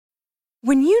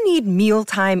When you need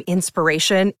mealtime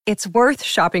inspiration, it's worth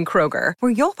shopping Kroger,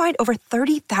 where you'll find over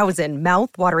 30,000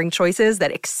 mouth-watering choices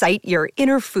that excite your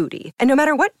inner foodie. And no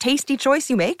matter what tasty choice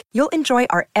you make, you'll enjoy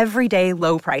our everyday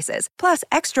low prices, plus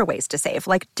extra ways to save,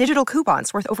 like digital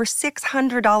coupons worth over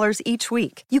 $600 each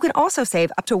week. You can also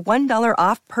save up to $1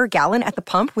 off per gallon at the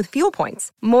pump with fuel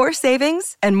points. More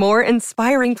savings and more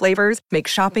inspiring flavors make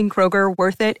shopping Kroger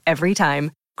worth it every time.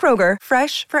 Kroger,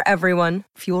 fresh for everyone.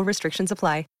 Fuel restrictions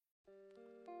apply.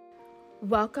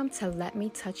 Welcome to Let Me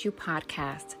Touch You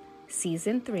podcast,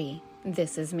 Season 3,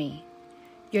 This Is Me.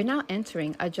 You're now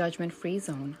entering a judgment-free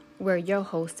zone where your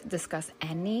hosts discuss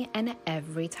any and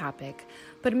every topic,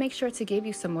 but make sure to give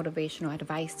you some motivational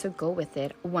advice to go with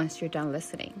it once you're done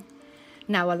listening.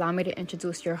 Now allow me to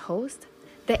introduce your host,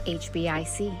 the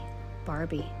HBIC,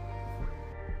 Barbie.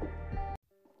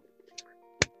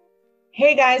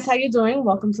 Hey guys, how you doing?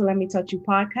 Welcome to Let Me Touch You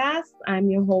podcast.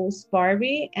 I'm your host,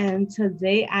 Barbie, and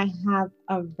today I have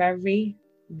a very,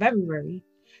 very, very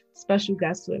special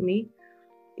guest with me.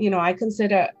 You know, I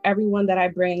consider everyone that I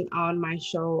bring on my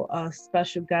show a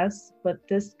special guest, but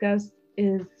this guest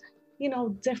is,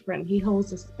 different. He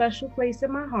holds a special place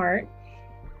in my heart.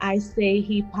 I say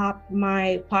he popped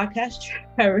my podcast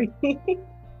cherry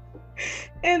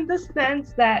in the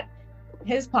sense that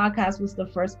his podcast was the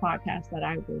first podcast that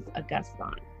I was a guest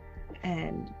on,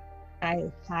 and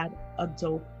I had a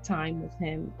dope time with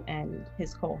him and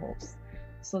his co-host.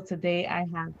 So today I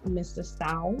have Mr.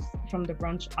 Styles from the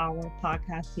Brunch Hour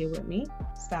podcast here with me.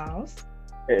 Styles.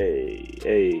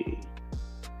 Hey.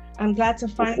 I'm glad to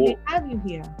finally have you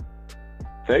here.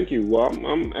 Thank you. Well,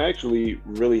 I'm actually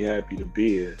really happy to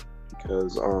be here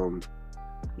because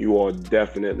you are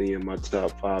definitely in my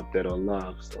top 5 that are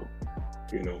alive. So.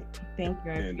 Thank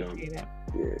you. I appreciate it.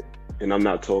 Yeah. And I'm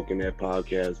not talking that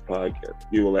podcast.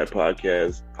 You will let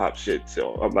podcast pop shit.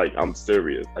 So I'm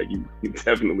serious. Like you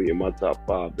definitely in my top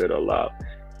 5 that are alive.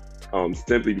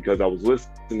 Simply because I was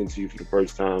listening to you for the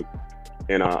first time,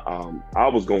 and I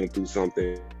was going through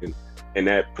something, and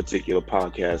that particular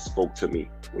podcast spoke to me,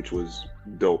 which was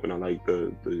dope. And I like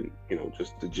the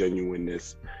just the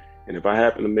genuineness. And if I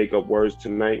happen to make up words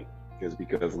tonight, it's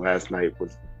because last night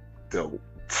was dope.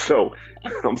 So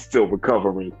I'm still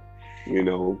recovering,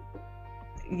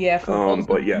 Yeah,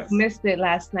 but yes. Missed it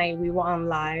last night. We were on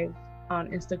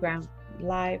Instagram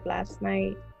live last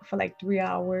night for like 3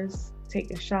 hours,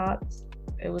 taking shots.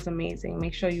 It was amazing.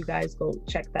 Make sure you guys go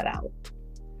check that out.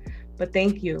 But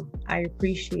thank you. I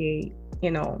appreciate,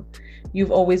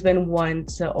 you've always been one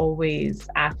to always,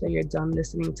 after you're done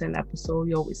listening to an episode,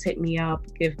 you always hit me up,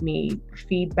 give me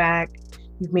feedback.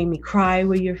 You've made me cry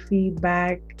with your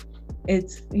feedback.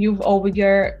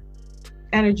 Your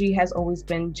energy has always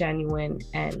been genuine,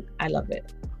 and I love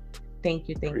it. Thank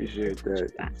you. Appreciate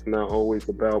that. It's not always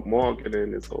about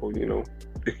marketing. It's all,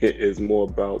 it's more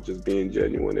about just being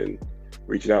genuine and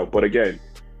reaching out. But again,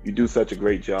 you do such a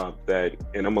great job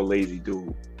and I'm a lazy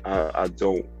dude. I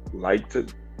don't like to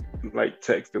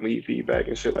text and leave feedback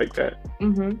and shit like that.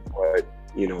 Mm-hmm. But,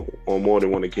 on more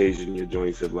than one occasion, your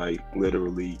joints have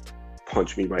literally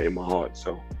punched me right in my heart.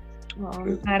 So. Well,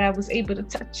 I'm glad I was able to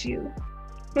touch you.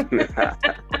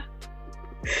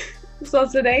 So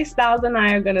today, Styles and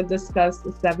I are going to discuss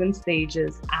the 7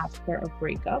 stages after a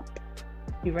breakup.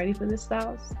 You ready for this,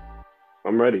 Styles?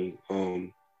 I'm ready.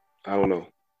 I don't know.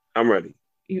 I'm ready.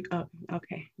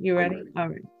 Okay. You ready? All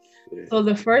right. Yeah. So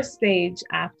the first stage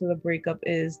after the breakup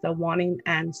is the wanting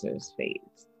answers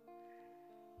phase.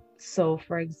 So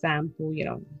for example,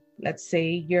 let's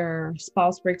say your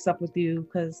spouse breaks up with you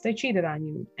because they cheated on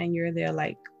you, and you're there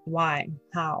like, why?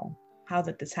 How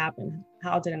did this happen?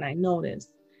 How didn't I know this?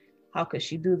 How could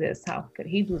she do this? How could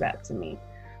he do that to me?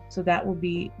 So that will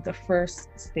be the first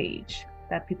stage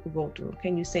that people go through.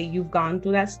 Can you say you've gone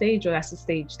through that stage, or that's the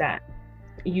stage that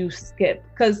you skip?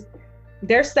 Because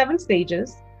there's 7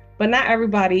 stages, but not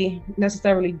everybody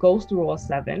necessarily goes through all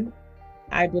 7.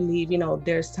 I believe,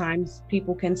 there's times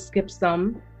people can skip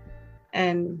some,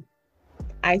 and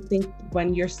I think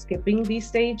when you're skipping these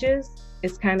stages,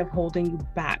 it's kind of holding you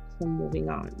back from moving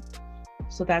on.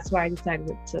 So that's why I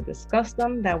decided to discuss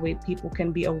them. That way people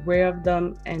can be aware of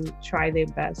them and try their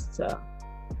best to,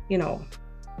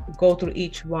 go through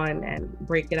each one and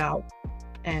break it out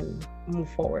and move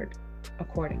forward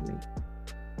accordingly.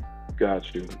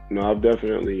 Got you. No, I've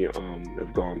definitely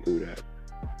have gone through that.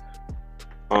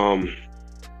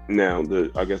 Now,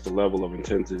 I guess the level of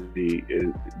intensity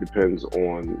depends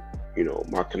on,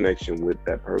 my connection with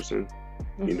that person,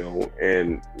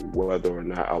 and whether or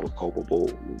not I was culpable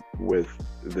with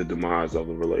the demise of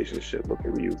the relationship. Look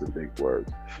at me using big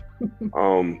words.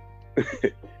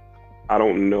 I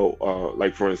don't know.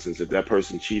 Like for instance, if that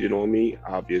person cheated on me,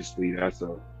 obviously that's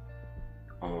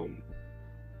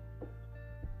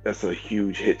a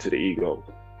huge hit to the ego.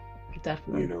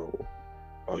 Definitely. You know,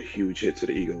 a huge hit to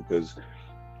the ego, because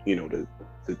you know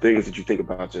the things that you think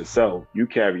about yourself, you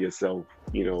carry yourself,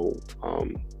 you know,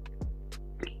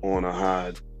 on a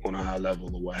high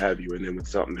level or what have you, and then when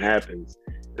something happens,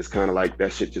 it's kind of like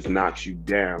that shit just knocks you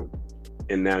down,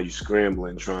 and now you're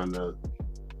scrambling trying to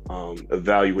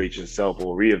evaluate yourself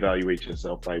or reevaluate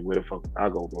yourself, like where the fuck did I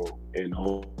go wrong? And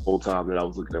the whole time that I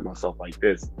was looking at myself like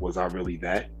this, was I really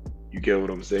that? You get what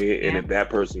I'm saying? Yeah. And if that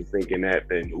person's thinking that,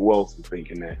 then who else is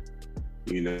thinking that?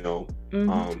 You know,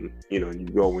 you know, you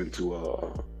go into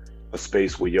a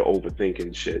space where you're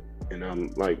overthinking shit, and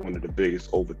I'm like one of the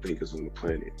biggest overthinkers on the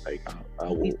planet. Like I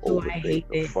will overthink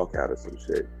the fuck out of some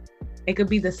shit. It could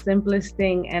be the simplest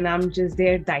thing, and I'm just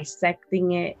there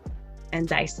dissecting it and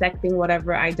dissecting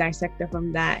whatever I dissected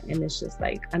from that, and it's just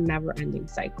like a never-ending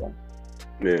cycle.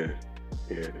 Yeah.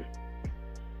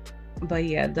 But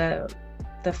yeah,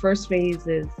 the first phase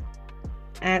is,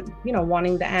 and you know,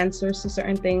 wanting the answers to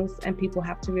certain things, and people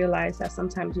have to realize that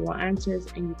sometimes you want answers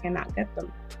and you cannot get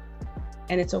them,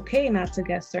 and it's okay not to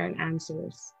get certain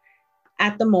answers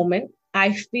at the moment.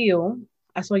 I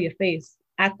saw your face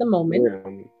at the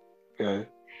moment. Yeah.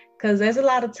 Because there's a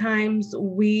lot of times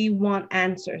we want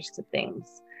answers to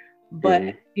things,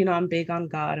 but you know, I'm big on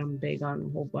God. I'm big on a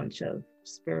whole bunch of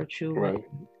spiritual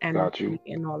energy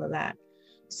and all of that.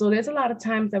 So there's a lot of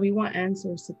times that we want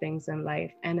answers to things in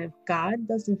life, and if God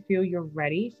doesn't feel you're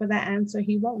ready for that answer,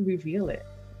 He won't reveal it.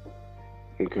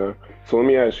 Okay, so let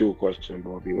me ask you a question,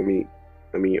 Barbie.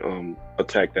 Let me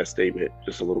attack that statement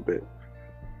just a little bit.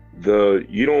 Do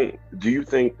you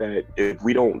think that if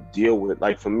we don't deal with it,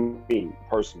 like for me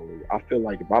personally, I feel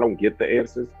like if I don't get the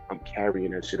answers, I'm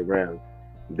carrying that shit around.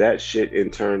 That shit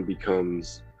in turn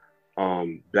becomes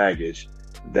baggage.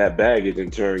 That baggage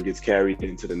in turn gets carried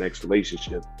into the next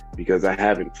relationship, because I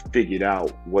haven't figured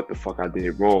out what the fuck I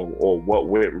did wrong or what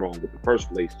went wrong with the first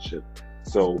relationship.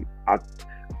 So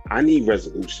I need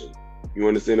resolution. You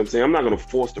understand what I'm saying? I'm not gonna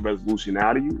force the resolution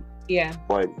out of you. Yeah.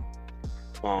 But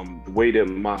the way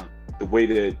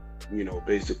that you know,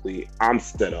 basically I'm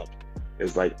set up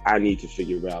is like, I need to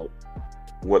figure out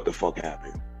what the fuck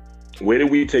happened. Where did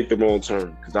we take the wrong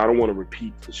turn? Because I don't want to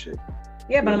repeat the shit.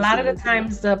 Yeah, but a lot of the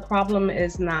times the problem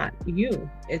is not you,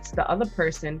 it's the other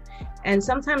person. And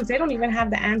sometimes they don't even have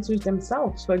the answers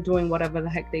themselves for doing whatever the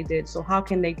heck they did. So how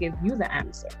can they give you the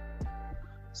answer?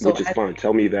 So which is fine.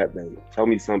 Tell me that then. Tell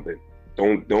me something.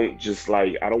 Don't just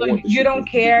like, I don't want you don't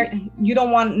care. You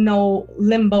don't want no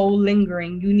limbo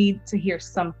lingering. You need to hear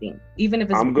something, even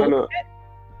if it's bullshit.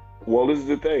 Well, this is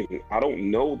the thing. I don't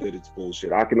know that it's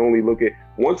bullshit. I can only look at,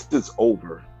 once it's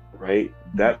over, right?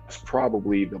 That's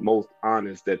probably the most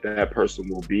honest that person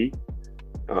will be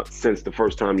since the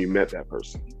first time you met that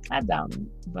person. I doubt it,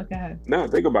 but go ahead. No,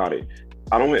 think about it.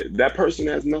 That person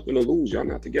has nothing to lose. Y'all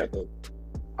not together.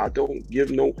 I don't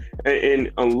give no,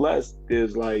 and unless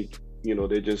there's like, you know,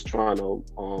 they're just trying to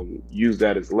use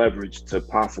that as leverage to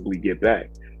possibly get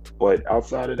back. But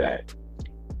outside of that,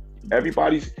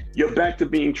 you're back to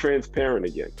being transparent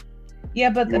again.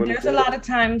 Yeah, but there's a lot of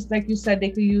times, like you said,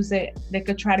 they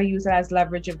could try to use it as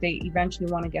leverage if they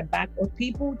eventually want to get back. Or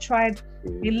people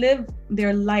they live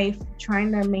their life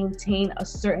trying to maintain a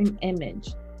certain image.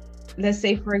 Let's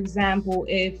say, for example,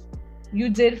 if you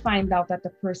did find out that the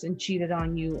person cheated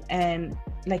on you, and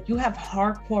like you have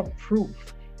hardcore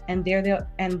proof, and they're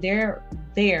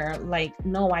there like,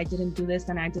 no, I didn't do this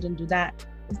and I didn't do that.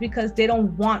 It's because they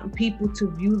don't want people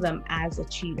to view them as a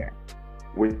cheater.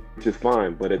 Which is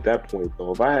fine, but at that point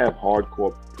though, if I have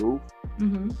hardcore proof,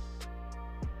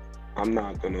 I'm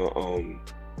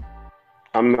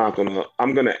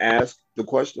gonna ask the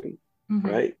question,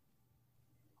 right?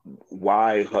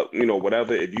 Why, you know,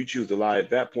 whatever. If you choose to lie at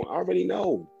that point, I already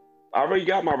know. I already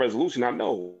got my resolution. I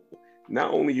know.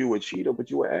 Not only you a cheater, but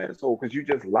you an asshole because you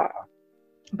just lie.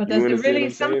 But does it really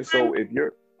sometimes? So if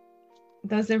you're,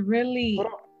 does it really?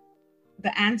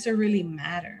 The answer really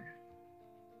matter?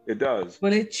 It does.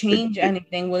 Will it change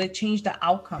anything? Will it change the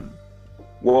outcome?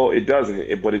 Well, it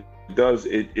doesn't. But it does.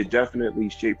 It definitely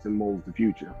shapes and molds the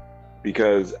future,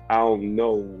 because I'll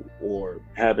know or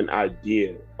have an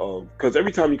idea of. Because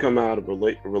every time you come out of a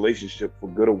relationship, for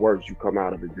good or worse, you come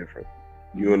out of it different.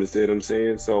 You understand what I'm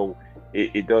saying? So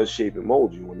it does shape and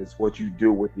mold you, and it's what you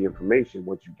do with the information,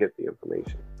 what you get the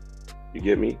information. You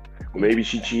get me? Well, maybe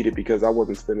she cheated because I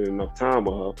wasn't spending enough time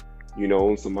with her, you know,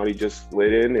 and somebody just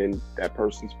slid in and that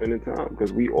person's spending time,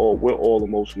 because we're all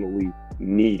emotionally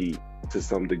needy to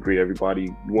some degree. Everybody,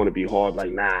 you want to be hard,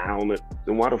 like, nah, I don't know.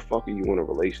 Then why the fuck are you in a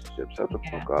relationship? Shut the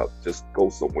fuck up. Just go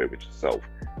somewhere with yourself.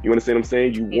 You understand what I'm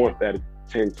saying? You want that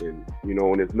attention, you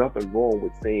know, and there's nothing wrong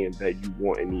with saying that you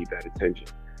want and need that attention,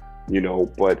 you know,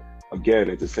 but again,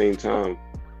 at the same time,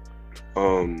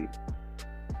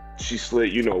 she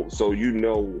slid, you know, so, you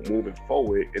know, moving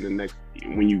forward in the next,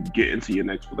 when you get into your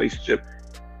next relationship,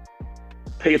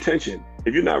 pay attention.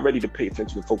 If you're not ready to pay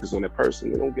attention and focus on that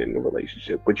person, then don't get in a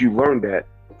relationship. But you learned that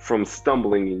from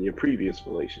stumbling in your previous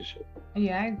relationship.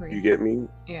 Yeah, I agree. You get me?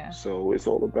 Yeah. So it's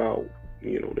all about,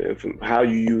 you know, how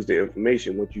you use the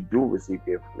information, what you do receive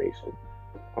the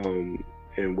information,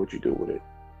 and what you do with it.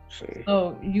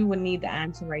 So you would need the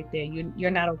answer right there.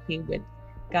 You're not okay with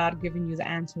God giving you the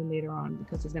answer later on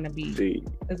because it's gonna be. See,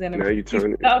 it's gonna now be you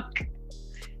turn stuck.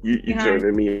 You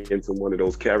turning me into one of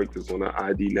those characters on the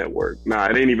ID network. Nah,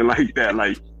 it ain't even like that.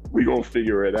 Like, we gonna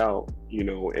figure it out, you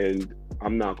know, and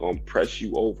I'm not gonna press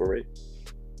you over it.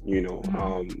 You know,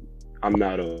 I'm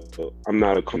not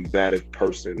a combative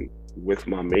person with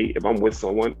my mate. If I'm with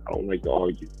someone, I don't like to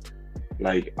argue.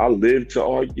 Like, I live to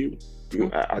argue. You know,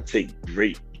 I take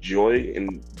great joy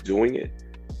in doing it,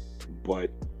 but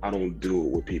I don't do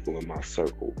it with people in my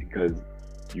circle because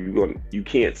you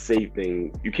can't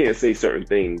say certain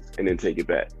things and then take it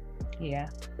back. Yeah.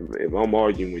 If I'm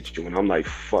arguing with you and I'm like,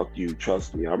 fuck you,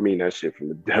 trust me, I mean that shit from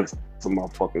the depths of my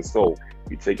fucking soul.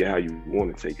 You take it how you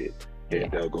want to take it,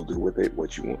 and go do with it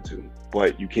what you want to.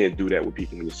 But you can't do that with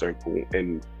people in your circle,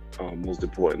 and most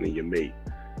importantly, your mate.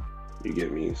 You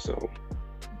get me? So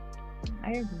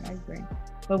I agree.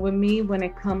 But with me, when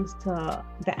it comes to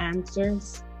the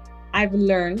answers, I've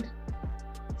learned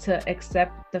to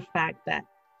accept the fact that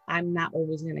I'm not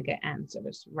always going to get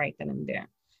answers right then and there.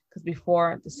 Because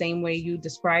before, the same way you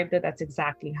described it, that's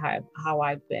exactly how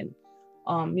I've been.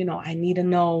 You know, I need to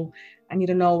know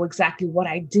exactly what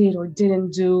I did or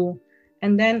didn't do.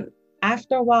 And then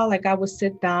after a while, like, I would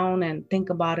sit down and think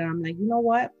about it. I'm like, you know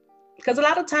what? Because a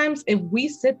lot of times if we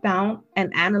sit down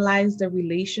and analyze the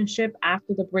relationship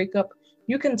after the breakup,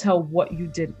 you can tell what you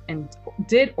did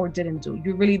or didn't do.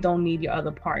 You really don't need your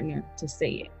other partner to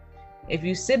say it. If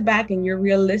you sit back and you're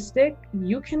realistic,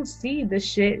 you can see the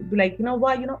shit. Be like, you know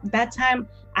what? You know, that time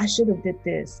I should have did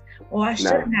this, or I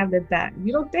shouldn't have did that.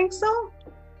 You don't think so?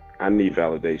 I need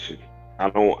validation. I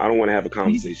don't want to have a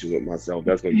conversation with myself.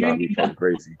 That's gonna drive me fucking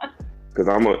crazy. Because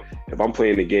if I'm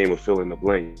playing the game of fill in the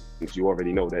blanks, you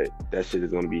already know that shit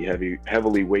is gonna be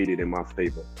heavily weighted in my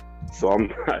favor. So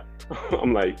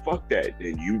I'm like, fuck that.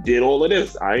 Then you did all of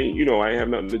this. I have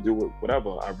nothing to do with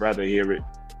whatever. I'd rather hear it,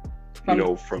 you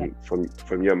know, from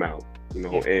your mouth, you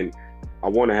know. And I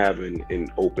want to have an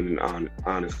open and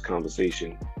honest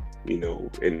conversation, you know,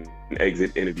 an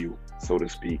exit interview, so to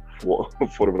speak, for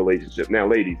the relationship. Now,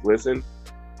 ladies, listen,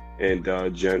 and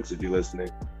gents, if you're listening,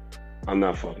 I'm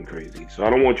not fucking crazy. So I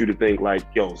don't want you to think like,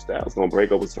 yo, Styles gonna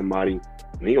break up with somebody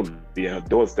and he'll be at her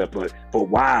doorstep. But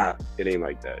why? It ain't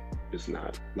like that. It's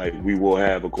not. Like, we will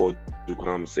have a cordial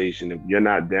conversation. If you're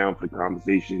not down for the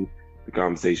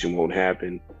conversation won't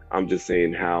happen. I'm just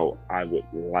saying how I would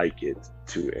like it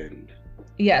to end.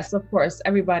 Yes, of course.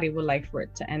 Everybody would like for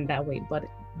it to end that way. But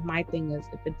my thing is,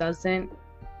 if it doesn't,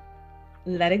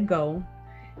 let it go.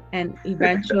 And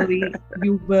eventually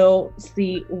you will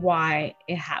see why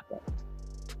it happened.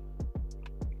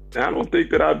 I don't think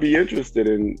that I'd be interested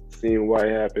in seeing why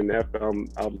it happened after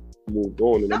I've moved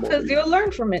on. Because you'll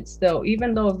learn from it still,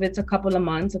 even though if it's a couple of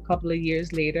months, a couple of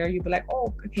years later, you'll be like,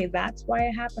 oh, okay, that's why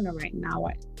it happened. All right, now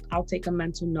I'll take a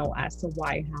mental note as to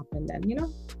why it happened, and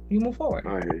you move forward.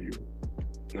 I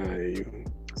hear you.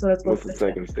 So let's go. What's the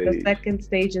second stage? The second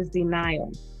stage is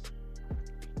denial.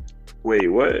 Wait,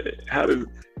 what? How does?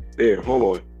 Damn,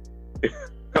 hold on.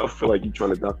 I feel like you're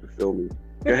trying to Dr. Phil me.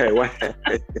 Go ahead. What?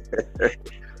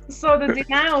 So the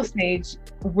denial stage,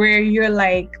 where you're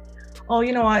like, oh,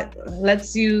 you know what?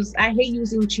 I hate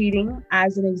using cheating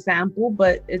as an example,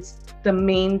 but it's the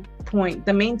main point,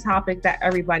 the main topic that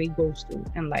everybody goes through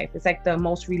in life. It's like the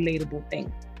most relatable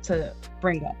thing to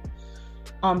bring up.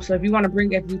 So if you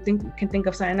can think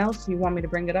of something else, you want me to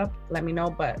bring it up, let me know.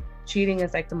 But cheating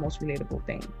is like the most relatable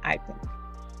thing, I think.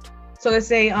 So let's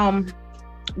say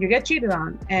you get cheated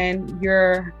on and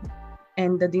you're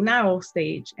in the denial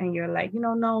stage and you're like,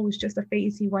 no, it's just a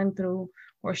phase he went through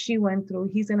or she went through.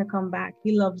 He's going to come back.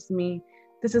 He loves me.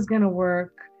 This is going to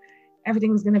work.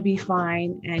 Everything's going to be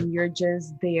fine. And you're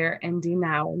just there in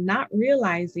denial, not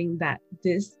realizing that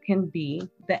this can be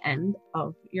the end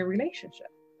of your relationship.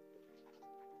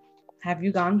 Have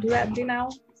you gone through that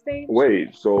denial stage?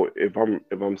 Wait, so if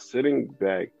I'm sitting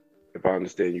back, if I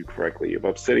understand you correctly, if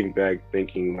I'm sitting back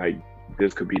thinking like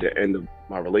this could be the end of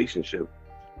my relationship,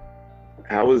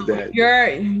 How is that?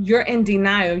 You're in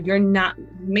denial. You're not,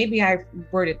 maybe I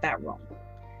worded that wrong.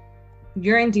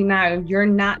 You're in denial. You're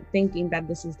not thinking that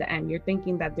this is the end. You're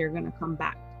thinking that they're going to come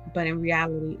back. But in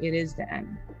reality, it is the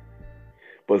end.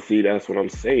 But see, that's what I'm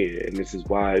saying. And this is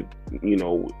why, you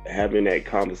know, having that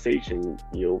conversation,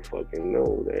 you'll fucking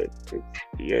know that it's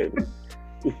the end.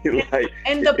 Like,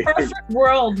 in the perfect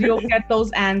world, you'll get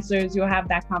those answers. You'll have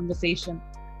that conversation.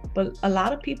 But a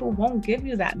lot of people won't give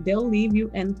you that. They'll leave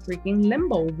you in freaking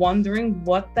limbo, wondering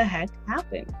what the heck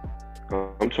happened.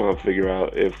 I'm trying to figure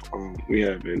out if we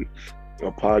having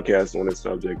a podcast on this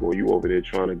subject, or you over there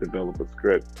trying to develop a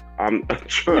script. I'm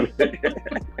trying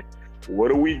to.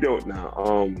 What are we doing now?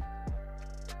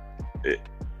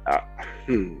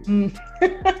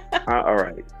 All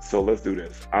right, so let's do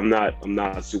this. I'm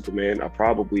not a Superman. I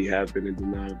probably have been in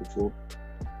denial before.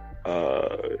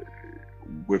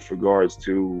 With regards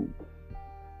to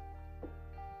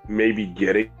maybe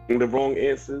getting the wrong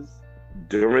answers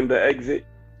during the exit.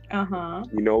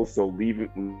 You know, so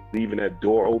leaving that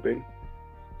door open.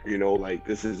 You know, like,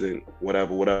 this isn't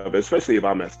whatever. Especially if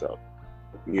I messed up.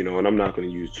 You know, and I'm not going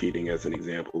to use cheating as an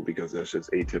example because that's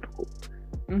just atypical.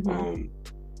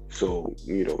 So,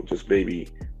 you know, just maybe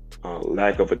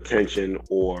lack of attention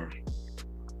or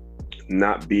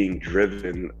not being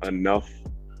driven enough,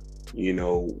 you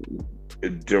know,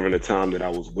 during the time that I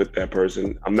was with that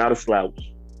person. I'm not a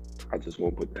slouch. I just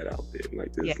won't put that out there.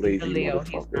 Like, this lazy Leo,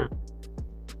 motherfucker.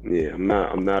 Yeah,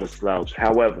 I'm not a slouch.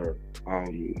 However,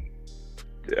 I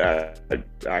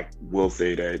will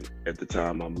say that at the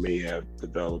time I may have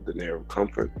developed an air of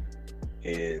comfort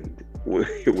and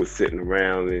was sitting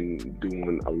around and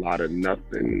doing a lot of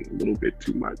nothing, a little bit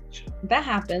too much. That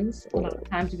happens. A lot of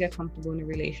times you get comfortable in a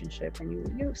relationship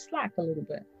and you slack a little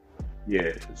bit.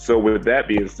 Yeah. So with that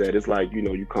being said, it's like, you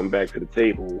know, you come back to the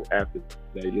table after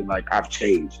that, you're like, I've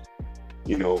changed.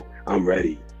 You know, I'm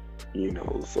ready. You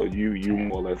know, so you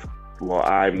more or less, well,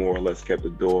 I more or less kept the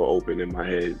door open in my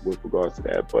head with regards to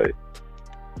that. But,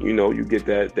 you know, you get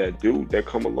that dude that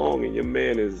come along and your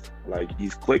man is like,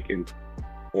 he's clicking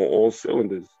on all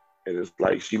cylinders. And it's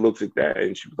like, she looks at that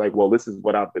and she's like, well, this is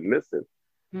what I've been missing.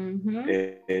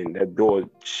 And that door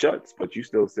shuts, but you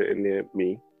still sitting there,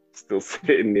 still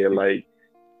sitting there like,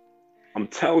 I'm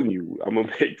telling you, I'm going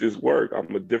to make this work.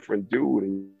 I'm a different dude.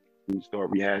 And you start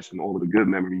rehashing all of the good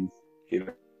memories, you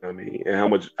know what I mean? And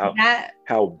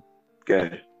how go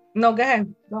ahead. No, go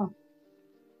ahead. Go.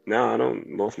 No, I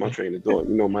don't lost my train of thought.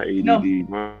 You know, my ADD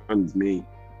runs me.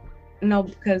 No,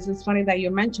 because it's funny that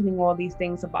you're mentioning all these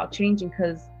things about changing,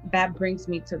 because that brings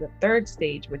me to the third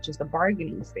stage, which is the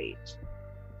bargaining stage.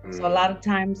 So a lot of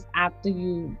times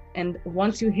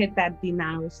once you hit that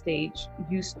denial stage,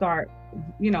 you start,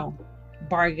 you know,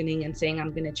 bargaining and saying,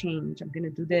 I'm going to change, I'm going to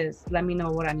do this, let me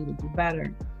know what I need to do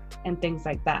better, and things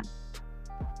like that.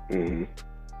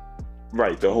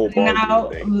 Right, the whole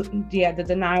bargaining thing. Yeah, the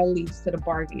denial leads to the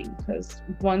bargaining, because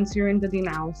once you're in the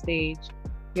denial stage,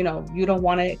 you know, you don't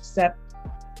want to accept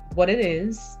what it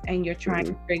is, and you're trying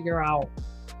to figure out,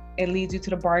 it leads you to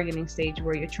the bargaining stage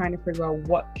where you're trying to figure out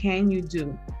what can you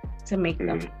do to make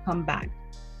them come back,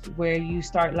 where you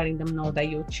start letting them know that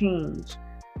you'll change.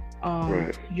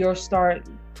 You'll start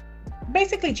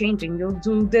basically changing. You'll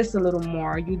do this a little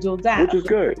more, you do that.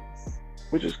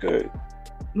 Which is good.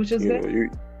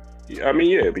 I mean,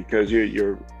 yeah, because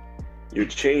you're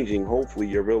changing. Hopefully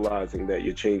you're realizing that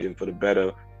you're changing for the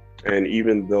better. And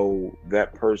even though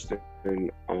that person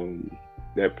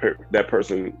that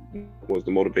person was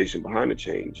the motivation behind the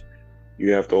change,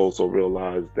 you have to also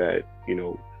realize that, you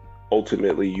know,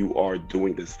 ultimately you are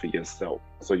doing this for yourself.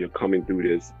 So you're coming through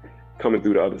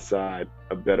the other side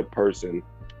a better person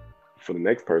for the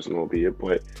next person, albeit,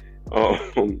 but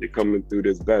you're coming through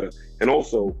this better. And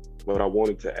also what I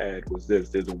wanted to add was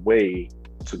there's a way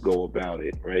to go about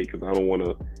it, right? Because I don't want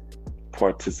to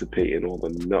participate in all the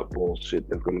nutball shit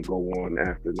that's gonna go on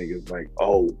after niggas like,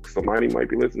 oh, somebody might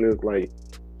be listening, it's like,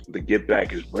 the get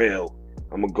back is real,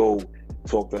 I'm gonna go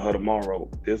talk to her tomorrow.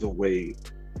 There's a way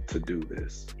to do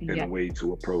this and a way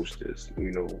to approach this.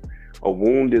 You know, a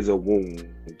wound is a wound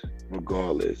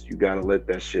regardless. You gotta let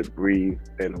that shit breathe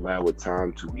and allow it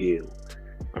time to heal.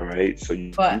 All right, so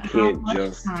you can't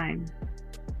just time.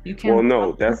 You can't. Well,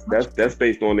 no, that's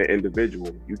based on the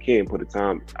individual. You can't put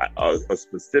a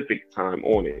specific time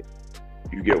on it.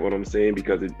 You get what I'm saying?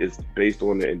 Because it's based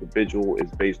on the individual.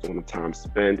 It's based on the time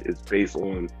spent. It's based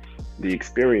on the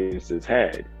experiences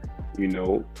had. You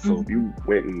know, so if you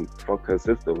went and fucked her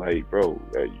sister, like, bro,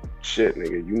 shit,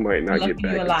 nigga, you might not get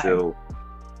back until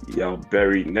y'all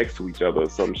buried next to each other or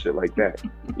some shit like that.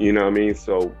 You know what I mean?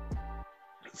 So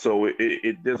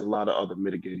there's a lot of other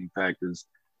mitigating factors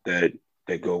that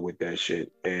that go with that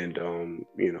shit. And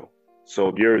so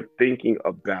if you're thinking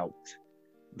about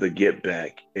the get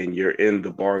back and you're in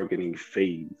the bargaining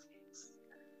phase,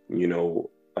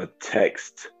 a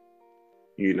text,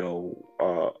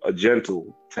 a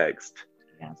gentle text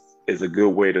is a good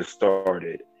way to start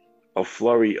it. A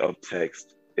flurry of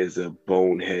text is a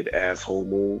bonehead asshole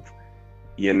move.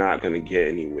 You're not going to get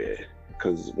anywhere,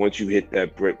 because once you hit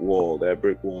that brick wall's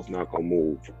not going to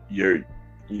move.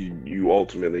 You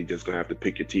ultimately just going to have to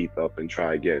pick your teeth up and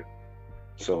try again.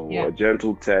 So a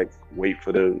gentle text, wait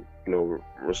for the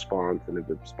response, and if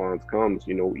the response comes,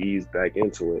 ease back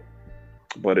into it.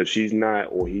 But if she's not,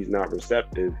 or he's not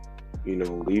receptive,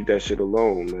 leave that shit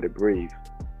alone. Let it breathe.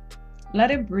 Let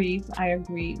it breathe, I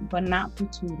agree, but not for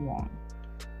too long.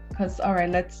 Because, all right,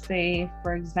 let's say,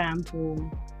 for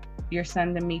example, you're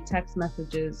sending me text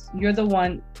messages. You're the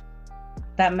one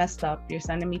that messed up. You're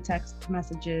sending me text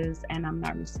messages and I'm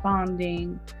not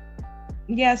responding.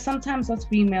 Yeah, sometimes us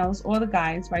females, or the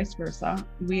guys, vice versa,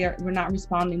 we're not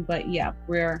responding, but yeah,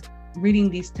 we're reading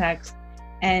these texts,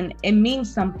 and it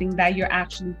means something that you're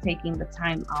actually taking the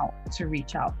time out to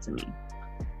reach out to me,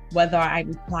 whether I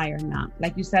reply or not.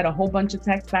 Like you said, a whole bunch of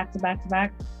texts back to back to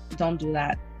back, don't do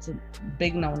that. It's a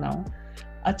big no-no.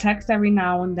 A text every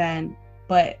now and then.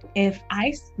 But if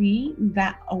I see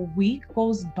that a week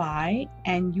goes by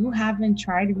and you haven't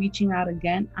tried reaching out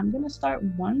again, I'm going to start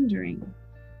wondering,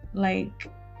 like,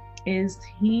 is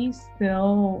he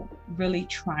still really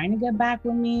trying to get back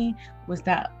with me? Was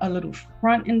that a little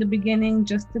front in the beginning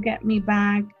just to get me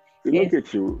back? Look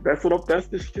at you. That's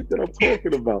the shit that I'm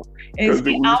talking about. Is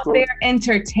he out there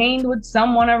entertained with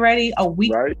someone already a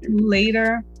week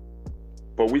later?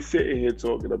 But we sitting here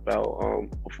talking about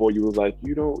before you was like,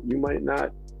 you might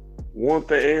not want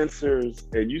the answers,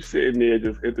 and you sitting there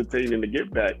just entertaining the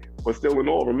get back. But still in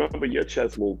all, remember your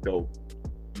chess move though.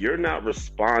 You're not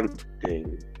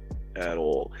responding at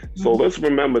all. So let's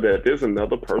remember that there's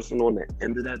another person on the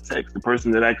end of that text, the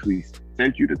person that actually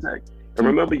sent you the text. And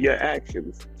remember your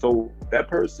actions. So that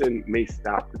person may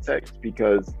stop the text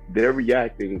because they're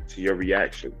reacting to your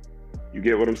reaction. You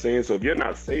get what I'm saying? So if you're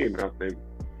not saying nothing,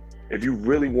 if you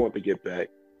really want to get back,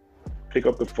 pick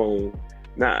up the phone.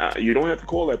 Now, you don't have to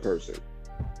call that person.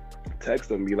 Text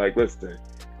them, be like, listen,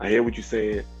 I hear what you're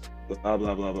saying, blah,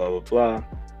 blah, blah, blah, blah, blah.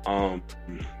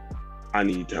 I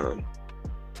need time.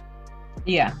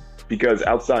 Yeah. Because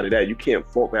outside of that, you can't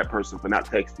fault that person for not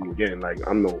texting you again. Like,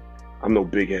 I'm no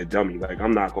big head dummy. Like,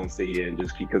 I'm not going to sit here and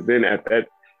just, because then at that,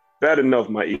 bad enough,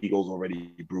 my ego's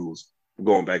already bruised.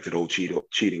 Going back to the old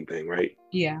cheating thing, right?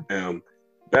 Yeah.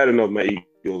 Bad enough, my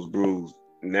ego's bruised.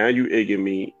 Now you egging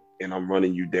me and I'm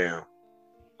running you down.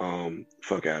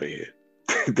 Fuck out of here.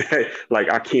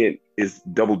 Like, I can't, it's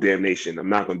double damnation. I'm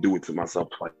not going to do it to myself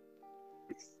twice.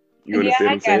 You understand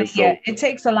what I'm saying? So, yeah, it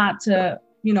takes a lot to,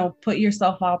 put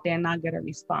yourself out there and not get a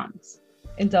response.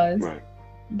 It does. Right.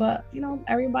 But,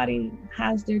 everybody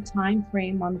has their time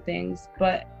frame on things.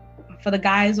 But for the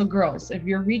guys or girls, if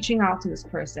you're reaching out to this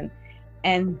person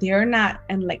and they're not,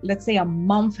 and like, let's say a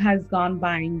month has gone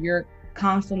by and you're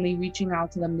constantly reaching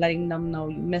out to them, letting them know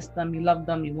you miss them, you love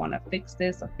them, you want to fix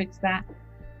this or fix that,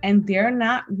 and they're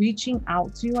not reaching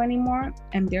out to you anymore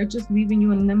and they're just leaving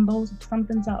you in limbo,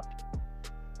 something's up.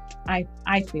 I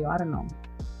feel, I don't know.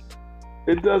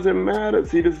 It doesn't matter.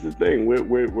 See, this is the thing.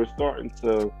 We're starting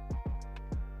to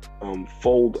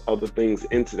fold other things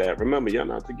into that. Remember, you're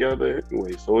not together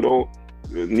anyway, so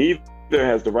neither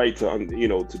has the right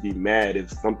to to be mad if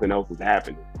something else is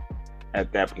happening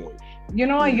at that point. You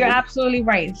know what? You're absolutely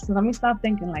right. So let me stop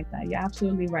thinking like that. You're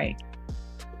absolutely right.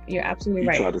 You're absolutely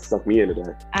right. You tried to suck me into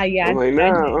that. Yeah. I'm like,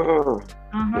 nah,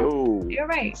 no. You're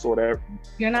right. So that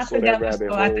you're not together.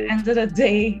 So at the end of the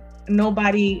day,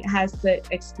 nobody has to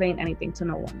explain anything to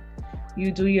no one.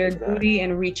 You do your duty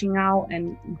and reaching out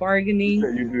and bargaining.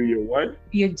 You do your what?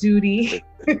 Your duty.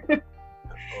 Okay.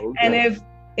 And if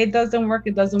it doesn't work,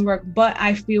 it doesn't work. But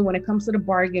I feel when it comes to the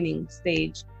bargaining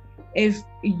stage, if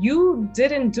you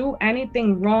didn't do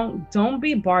anything wrong, don't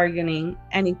be bargaining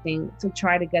anything to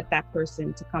try to get that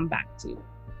person to come back to you.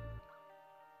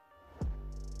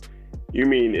 You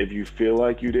mean if you feel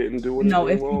like you didn't do anything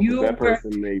wrong? If you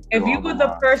were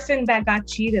the person that got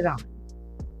cheated on,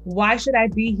 why should I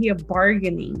be here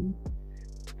bargaining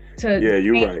to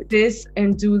make this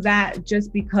and do that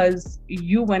just because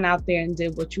you went out there and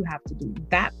did what you have to do?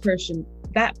 That person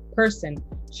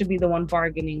should be the one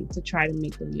bargaining to try to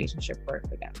make the relationship work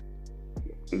again.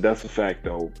 That's a fact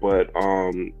though. But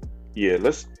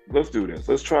let's do this.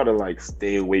 Let's try to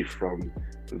stay away from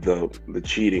the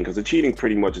cheating, because the cheating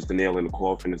pretty much is the nail in the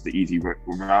coffin. It's the easy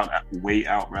way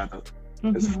out rather.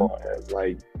 Mm-hmm. As far as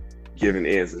giving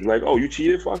answers like, "Oh, you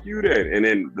cheated, fuck you then," and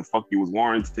then the fuck you was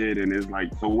warranted, and it's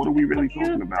like, so what are we really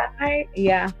talking about?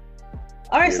 Yeah.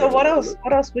 All right. So what else?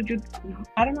 What else would you?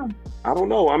 I don't know. I don't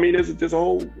know. I mean, there's a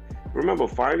whole. Remember,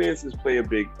 finances play a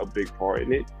big part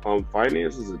in it.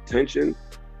 Finances, attention.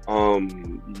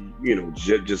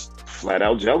 Just flat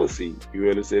out jealousy. You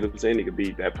understand what I'm saying? It could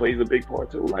be that plays a big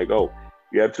part too. Like, oh,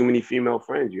 you have too many female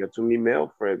friends. You have too many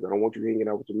male friends. I don't want you hanging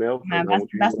out with your male friends. Man,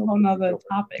 that's a whole nother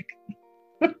topic.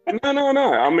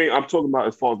 No. I mean, I'm talking about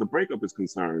as far as the breakup is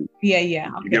concerned. Yeah.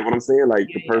 Okay. You get what I'm saying? Like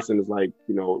the person is like,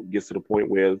 gets to the point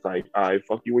where it's like, all right,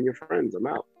 fuck you and your friends. I'm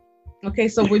out. Okay,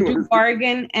 so would you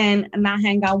bargain and not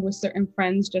hang out with certain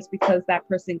friends just because that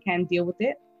person can deal with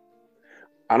it?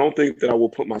 I don't think that I will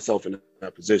put myself in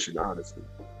that position, honestly.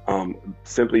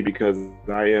 Simply because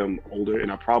I am older,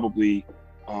 and I probably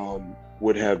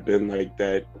would have been like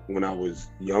that when I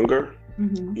was younger,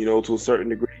 to a certain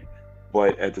degree.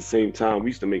 But at the same time,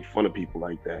 we used to make fun of people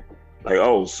like that. Like,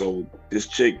 oh, so this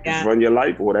chick just run your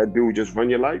life, or that dude just run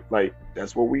your life? Like,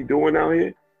 that's what we doing out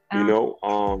here,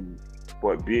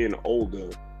 But being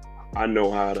older, I know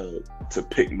how to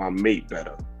pick my mate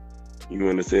better. You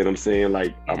understand what I'm saying?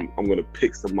 Like, I'm gonna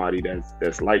pick somebody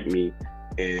that's like me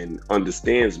and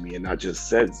understands me, and not just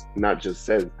says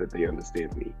that they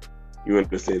understand me. You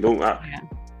understand?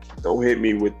 Don't hit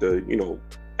me with the,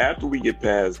 after we get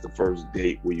past the first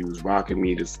date where you was rocking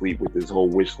me to sleep with this whole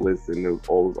wish list and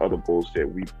all this other bullshit,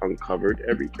 we've uncovered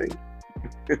everything.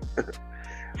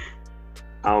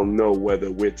 I don't know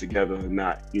whether we're together or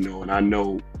not, and I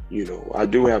know, I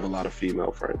do have a lot of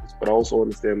female friends, but I also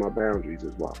understand my boundaries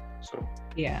as well. So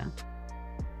yeah.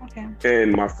 Okay.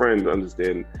 And my friends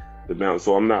understand the boundaries.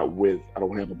 So I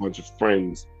don't have a bunch of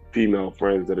friends, female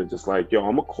friends that are just like, yo,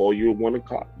 I'm gonna call you at 1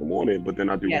 o'clock in the morning. But then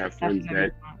I do have friends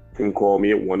that can call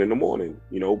me at 1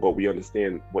 a.m, but we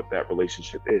understand what that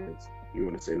relationship is. You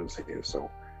understand what I'm saying? So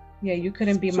yeah, you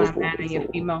couldn't be my man and your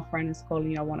female friend is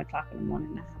calling you at 1 o'clock in the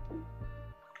morning.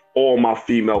 All my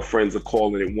female friends are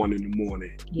calling at 1 a.m. Yeah.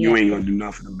 You ain't gonna do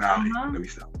nothing about it. Let me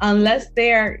stop. Unless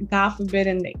they're, God forbid,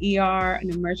 in the ER, an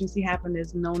emergency happened,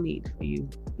 there's no need for you.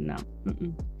 No.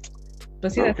 Mm-mm.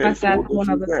 But see, that's a whole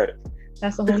other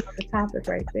topic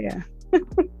right there.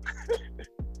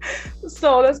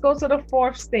 So let's go to the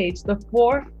fourth stage. The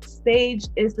fourth stage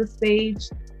is the stage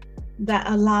that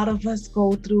a lot of us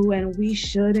go through, and we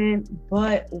shouldn't,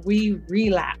 but we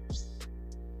relapse.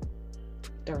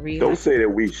 Don't say that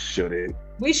we shouldn't.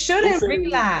 We shouldn't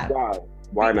relapse.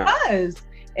 Why not? Because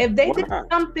if they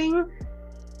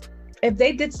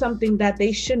did something that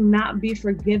they should not be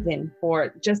forgiven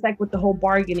for, just like with the whole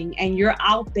bargaining, and you're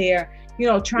out there,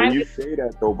 trying. When you say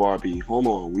that though, Barbie, hold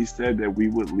on. We said that we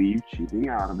would leave cheating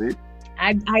out of it.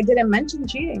 I didn't mention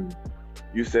cheating.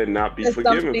 You said not be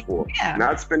forgiven for. Yeah.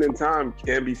 Not spending time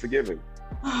can be forgiven.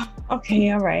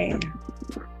 Okay, all right.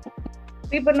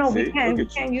 People know we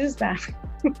can't use that.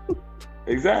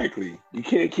 Exactly. You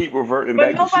can't keep reverting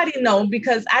back. But nobody knows,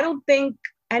 because I don't think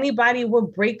anybody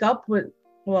would break up with.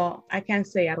 Well, I can't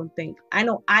say I don't think. I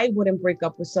know I wouldn't break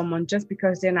up with someone just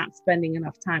because they're not spending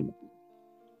enough time with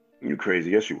me. You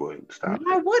crazy? Yes, you would. Stop.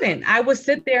 No, I wouldn't. I would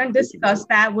sit there and discuss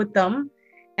that with them,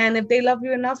 and if they love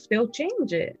you enough, they'll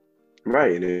change it.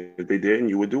 Right, and if they didn't,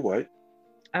 you would do what?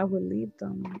 I would leave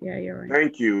them. Yeah, you're right.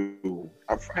 Thank you.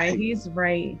 Right, he's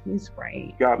right.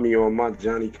 Got me on my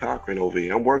Johnny Cochran over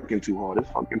here. I'm working too hard. It's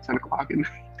fucking 10 o'clock at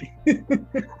night.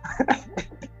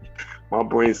 My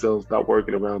brain cells stopped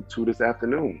working around 2 this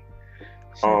afternoon.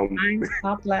 Mine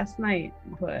stopped last night,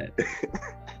 but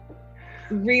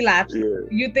relapse. Yeah.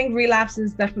 You think relapse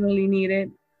is definitely needed?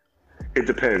 It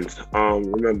depends.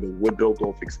 Remember, we're built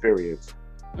off experience.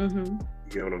 Mm-hmm.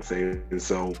 You know what I'm saying? And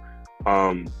so,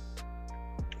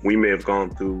 we may have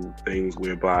gone through things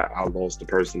whereby I lost the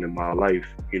person in my life,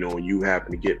 and you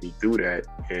happen to get me through that.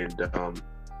 And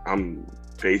I'm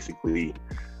basically,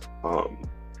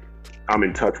 I'm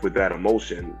in touch with that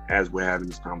emotion as we're having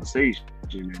this conversation,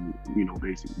 and,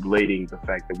 basically relating the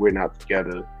fact that we're not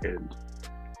together, and,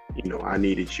 I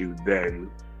needed you then,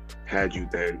 had you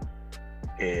then,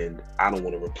 and I don't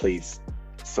want to replace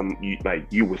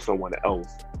you with someone else.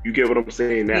 You get what I'm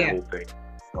saying? That whole thing.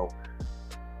 So,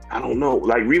 I don't know,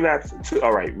 like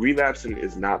relapsing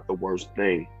is not the worst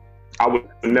thing. I would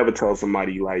never tell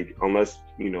somebody, like, unless,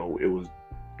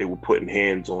 they were putting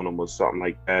hands on them or something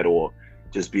like that, or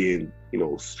just being,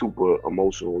 super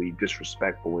emotionally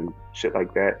disrespectful and shit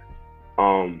like that,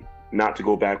 not to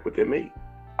go back with their mate.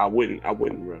 I wouldn't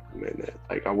recommend that.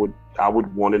 Like, I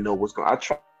would want to know what's going on. I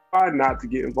try not to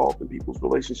get involved in people's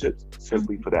relationships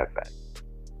simply for that fact,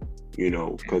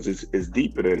 because it's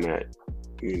deeper than that,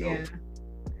 Yeah.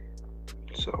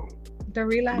 So The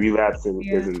relapse. Relapsing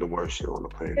isn't the worst shit on the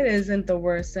planet. It isn't the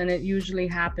worst, and it usually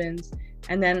happens.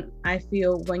 And then I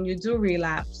feel when you do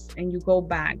relapse and you go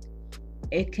back,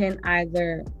 it can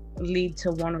either lead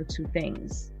to one or two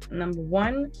things. Number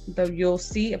one, you'll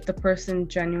see if the person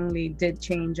genuinely did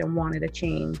change and wanted to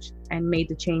change and made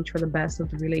the change for the best of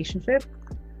the relationship.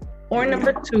 Or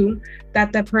number two,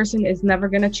 that person is never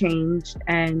going to change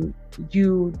and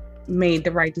you made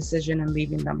the right decision in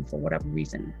leaving them for whatever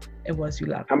reason it was you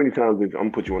left. How many times I'm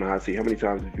going to put you on the hot seat. How many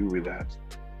times did you relapse?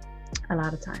 A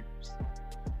lot of times.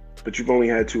 But you've only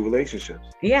had 2 relationships.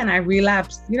 Yeah, and I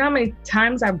relapsed. You know how many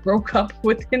times I broke up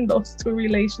within those 2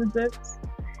 relationships?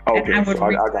 Okay, I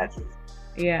got you.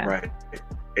 Yeah. Right.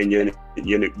 And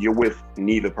you're with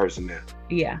neither person now.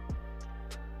 Yeah.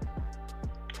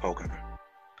 Okay.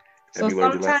 So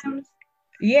sometimes,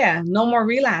 yeah, no more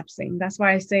relapsing. That's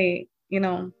why I say, I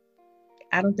don't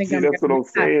think that's what I'm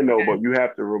saying though, but you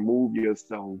have to remove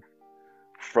yourself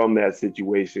from that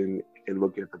situation and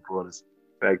look at the broader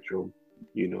spectrum.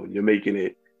 You're making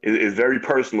it's very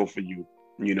personal for you.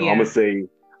 Yeah. I'm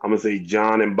gonna say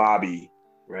John and Bobby,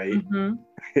 right?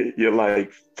 Mm-hmm. You're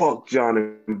like, fuck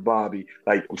John and Bobby.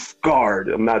 Like, I'm scarred.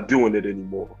 I'm not doing it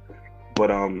anymore.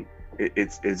 But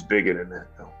it's bigger than that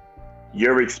though.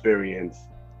 Your experience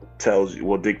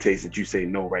dictates that you say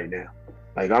no right now.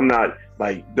 Like, I'm not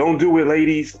like, don't do it,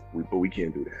 ladies, but we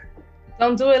can't do that.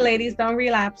 Don't do it, ladies. Don't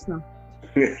relapse. No.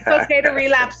 It's okay to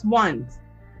relapse once.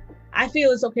 I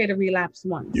feel it's okay to relapse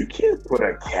once. You can't put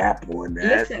a cap on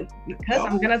that. Listen, because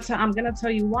I'm gonna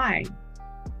tell you why.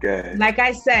 Okay. Like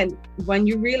I said, when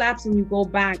you relapse and you go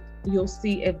back, you'll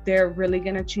see if they're really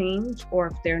gonna change or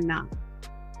if they're not.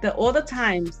 All the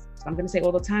times, I'm gonna say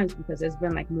all the times because there's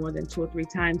been like more than 2 or 3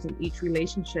 times in each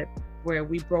relationship where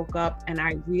we broke up and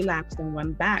I relapsed and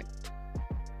went back.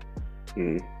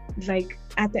 Mm. Like,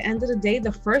 at the end of the day,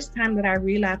 the first time that I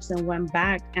relapsed and went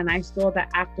back, and I saw that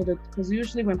because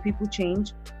usually when people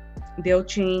change, they'll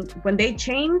change. When they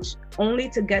change only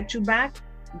to get you back,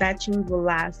 that change will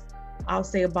last, I'll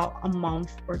say, about a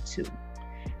month or 2.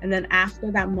 And then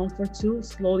after that month or 2,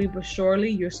 slowly but surely,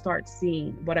 you'll start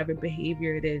seeing whatever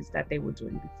behavior it is that they were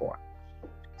doing before.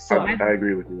 So I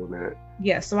agree with you on that.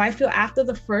 Yeah, so I feel after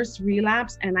the first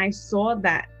relapse and I saw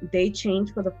that they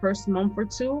changed for the first month or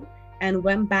 2, and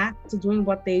went back to doing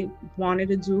what they wanted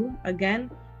to do again,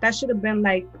 that should have been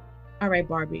like, all right,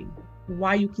 Barbie,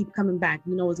 why you keep coming back?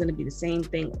 It's going to be the same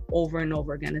thing over and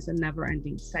over again. It's a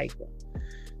never-ending cycle.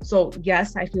 So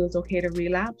yes, I feel it's okay to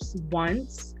relapse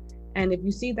once. And if you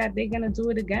see that they're going to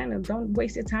do it again, and don't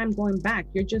waste your time going back.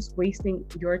 You're just wasting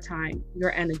your time,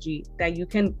 your energy,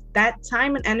 that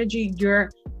time and energy you're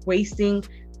wasting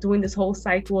doing this whole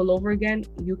cycle all over again,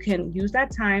 you can use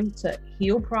that time to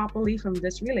heal properly from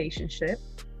this relationship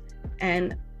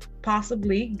and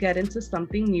possibly get into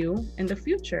something new in the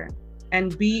future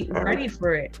and be ready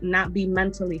for it, not be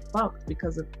mentally fucked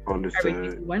because of everything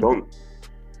you went through.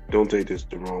 Don't take this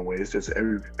the wrong way. It's just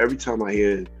every time I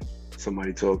hear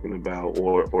somebody talking about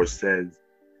or says,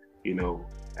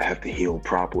 I have to heal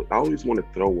properly, I always want to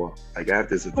throw up. Like, I have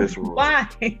this visceral. Why?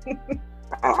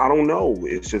 I don't know.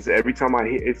 It's just every time I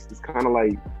hear it's kind of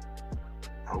like,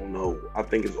 I don't know. I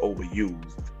think it's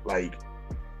overused. Like,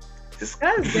 just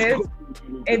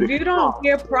if you don't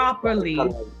hear properly,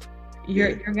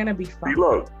 you're gonna be fucked.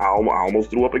 Look, I almost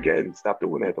threw up again. Stop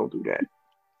doing that. Don't do that.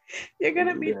 You're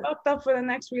gonna be fucked up for the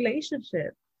next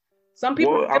relationship. Some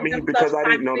people. Well, I mean, because I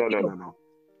didn't. No.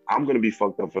 I'm gonna be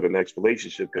fucked up for the next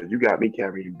relationship because you got me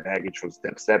carrying baggage from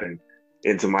step 7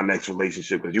 into my next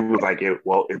relationship because you was like, if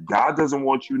God doesn't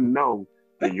want you to know,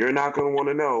 then you're not going to want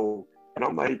to know. And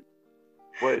I'm like,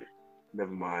 what? Never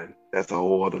mind. That's a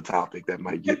whole other topic that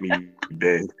might get me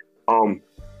banned.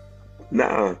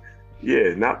 Not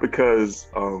because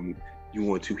you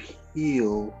want to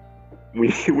heal. We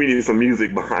need some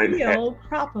music behind it. Heal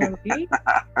properly.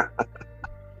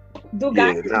 Do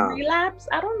guys relapse?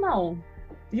 I don't know.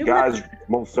 Guys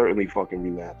most certainly fucking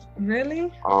relapse.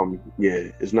 Really?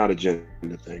 It's not a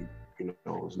gender thing.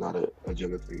 It's not a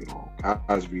gender thing at all.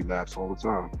 Guys relapse all the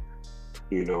time.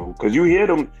 Because you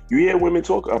hear women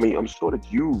talk. I mean, I'm sure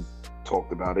that you've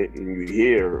talked about it, and you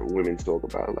hear women talk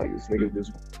about it. Like, this nigga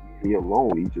just leave me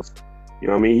alone. He just,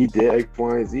 he did X,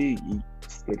 Y, and Z.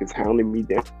 This nigga's hounding me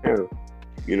down.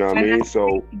 You know what I mean?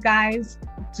 So guys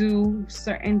do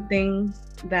certain things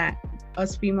that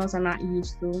us females are not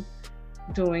used to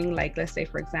doing, like, let's say,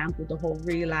 for example, the whole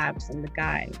relapse and the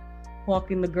guy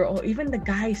walking the girl, or even the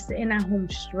guy sitting at home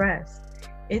stressed.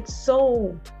 It's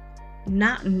so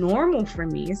not normal for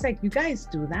me. It's like, you guys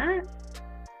do that?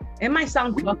 It might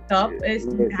sound fucked up. I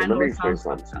know it sounds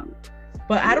fucked up.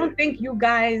 But I don't think you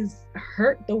guys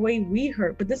hurt the way we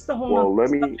hurt. But this is a whole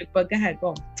other subject. But go ahead,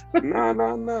 go.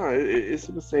 No. It's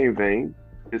in the same vein.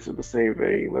 Let's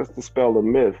dispel the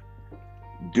myth.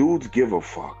 Dudes give a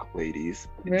fuck, ladies.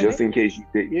 Really? Just in case you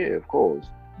did. Yeah, of course.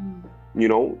 You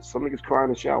know, some niggas cry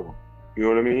in the shower. You know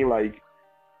what I mean? Like,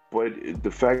 but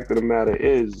the fact of the matter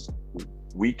is,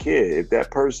 we care. If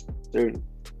that person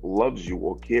loves you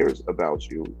or cares about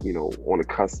you, you know, on the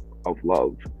cusp of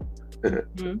love,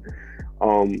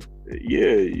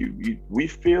 we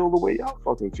feel the way y'all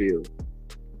fucking feel.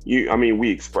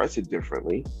 We express it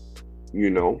differently.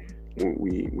 You know,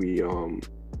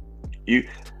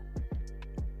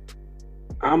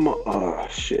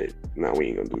 shit. No, we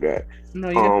ain't gonna do that. No,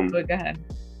 you can do it. Go ahead.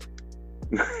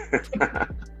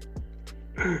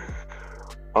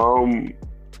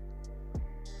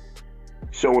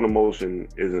 Showing emotion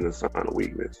isn't a sign of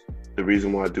weakness. The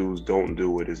reason why dudes don't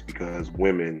do it is because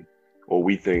women, or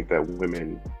we think that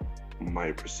women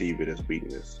might perceive it as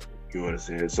weakness. You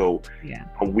understand? So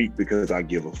I'm weak because I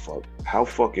give a fuck. How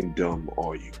fucking dumb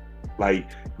are you? Like,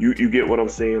 you get what I'm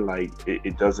saying? Like,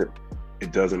 it doesn't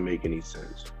make any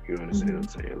sense. You understand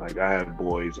what I'm saying? Like, I have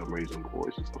boys, I'm raising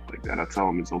boys and stuff like that. I tell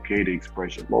them it's okay to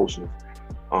express your emotions,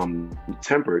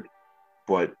 tempered,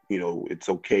 but you know, it's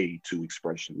okay to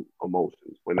express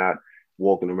emotions. We're not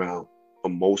walking around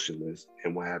emotionless,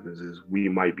 and what happens is we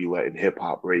might be letting hip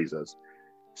hop raise us.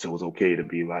 So it's okay to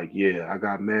be like, yeah, I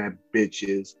got mad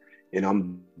bitches, and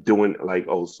I'm doing like,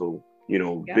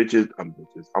 bitches.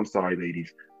 I'm sorry,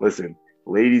 ladies. Listen,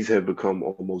 ladies have become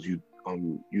almost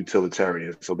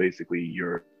utilitarian. So basically,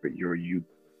 you're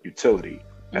utility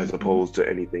as opposed to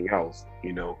anything else,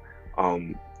 you know,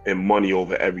 and money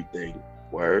over everything.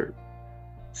 Word.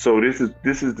 So this is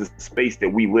the space that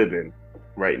we live in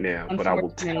right now. But I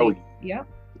will tell you,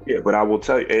 but I will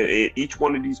tell you, and each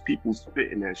one of these people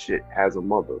spitting that shit has a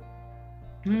mother.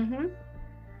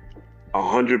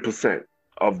 100%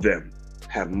 of them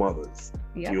have mothers.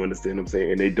 You understand what I'm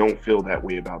saying? And they don't feel that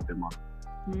way about their mother.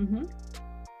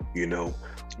 You know,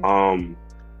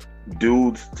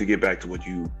 dudes, to get back to what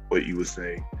you were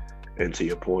saying, and to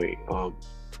your point,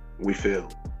 we feel.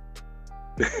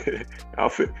 I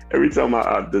feel every time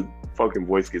the fucking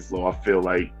voice gets low, I feel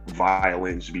like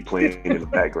violin should be playing in the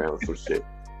background or some shit.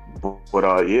 But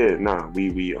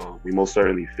we most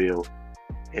certainly feel,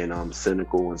 and I'm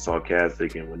cynical and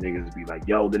sarcastic, and when niggas be like,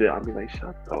 yo, did it? I'll be like,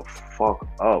 shut the fuck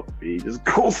up, B. Just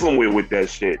go somewhere with that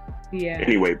shit. Yeah.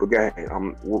 Anyway, but go ahead.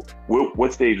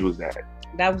 What stage was that?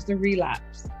 That was the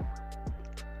relapse.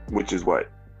 Which is what?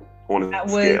 On that a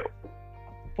scale?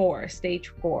 Was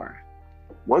stage 4.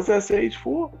 Was that stage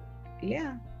 4?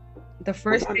 Yeah. The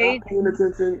first stage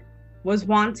was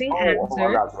wanting answers.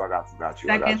 I got you.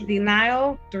 Second,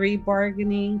 denial. 3,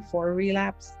 bargaining. 4,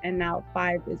 relapse. And now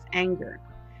 5 is anger.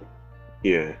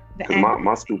 Yeah, because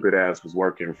my stupid ass was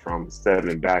working from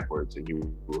 7 backwards, and you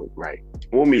were right.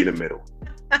 We'll meet in the middle.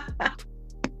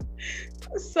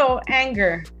 So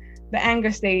anger, the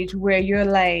anger stage where you're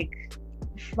like,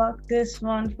 fuck this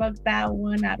one, fuck that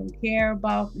one, I don't care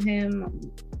about him.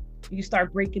 You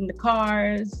start breaking the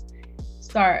cars,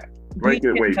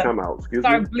 bleaching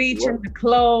the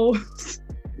clothes.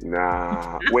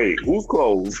 Nah, wait, whose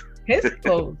clothes? His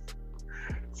clothes.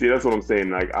 See, that's what I'm saying.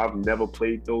 Like, I've never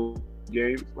played those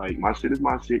games. Like, my shit is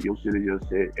my shit, your shit is your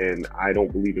shit, and I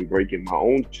don't believe in breaking my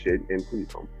own shit, and please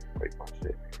don't break my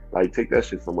shit. Like, take that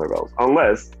shit somewhere else.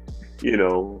 Unless, you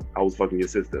know, I was fucking your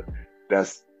sister.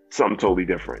 That's something totally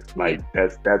different. Like,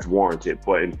 that's warranted.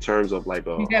 But in terms of like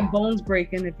you get bones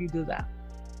breaking if you do that.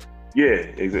 Yeah,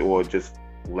 or just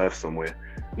left somewhere.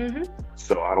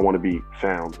 So I don't want to be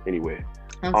found anywhere.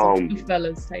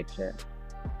 Fellas type shit.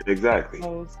 Exactly.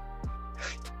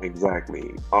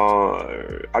 Exactly.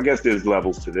 I guess there's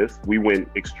levels to this. We went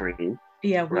extreme.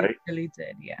 Yeah, we right? really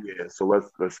did. Yeah. Yeah. So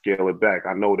let's scale it back.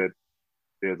 I know that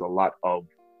there's a lot of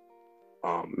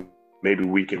maybe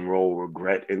we can roll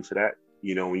regret into that.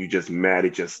 You know, when you just mad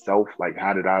at yourself, like,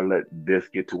 how did I let this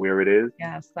get to where it is?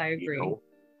 Yes, I agree. You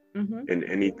know? And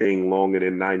anything longer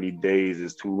than 90 days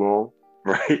is too long,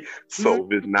 right? So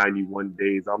if it's 91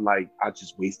 days, I'm like, I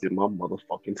just wasted my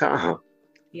motherfucking time.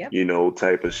 Yep. You know,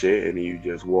 type of shit. And then you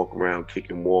just walk around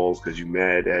kicking walls because you're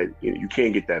mad at, you know, you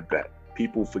can't get that back.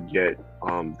 People forget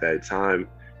that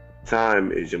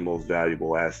time is your most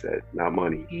valuable asset, not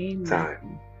money. Amen.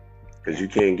 Time. Because you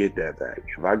can't get that back.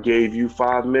 If I gave you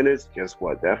 5 minutes, guess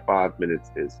what? That 5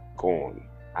 minutes is gone.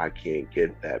 I can't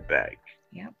get that back.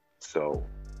 Yep. So,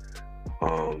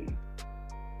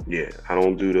 yeah, I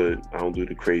don't do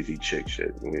the crazy chick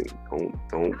shit. I mean, don't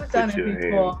I've done put your it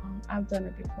before. hand. I've done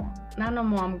it before. Not no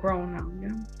more. I'm grown now. You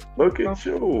know. Look at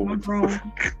you. I'm a grown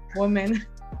woman.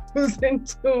 was in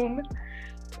tune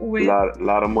with a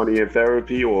lot of money in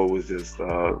therapy, or was just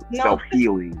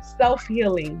self-healing?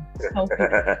 Self-healing.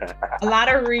 A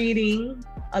lot of reading,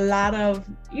 a lot of,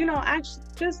 actually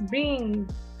just being.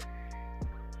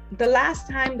 The last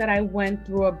time that I went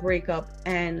through a breakup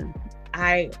and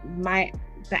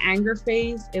the anger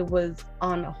phase, it was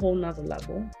on a whole nother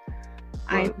level.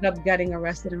 I ended up getting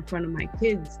arrested in front of my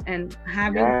kids, and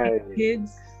having my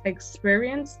kids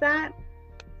experience that,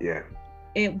 that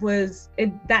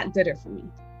did it for me.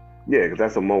 Yeah, because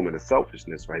that's a moment of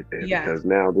selfishness right there. Yeah. Because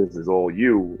now this is all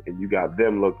you, and you got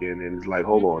them looking, and it's like,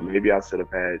 hold on, maybe I should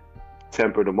have had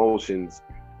tempered emotions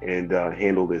and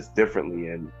handle this differently.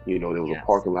 And there was a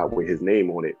parking lot with his name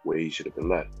on it where he should have been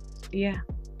left. Yeah.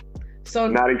 So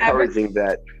not encouraging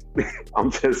that.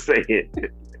 I'm just saying.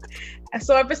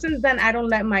 So ever since then, I don't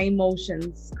let my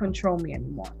emotions control me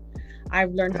anymore.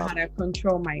 I've learned how to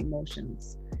control my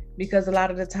emotions, because a lot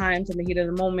of the times in the heat of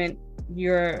the moment,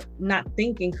 you're not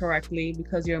thinking correctly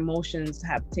because your emotions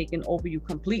have taken over you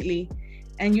completely,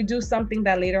 and you do something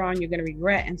that later on you're going to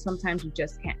regret, and sometimes you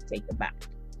just can't take it back.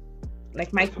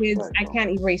 Like my kids, I can't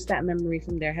erase that memory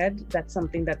from their head. That's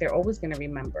something that they're always going to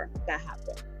remember that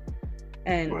happened.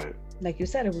 And like you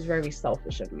said, it was very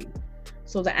selfish of me.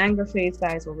 So the anger phase,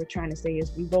 guys, what we're trying to say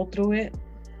is we go through it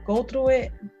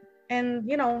and,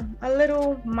 a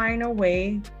little minor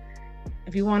way.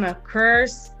 If you want to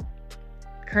curse,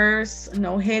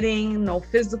 no hitting, no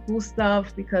physical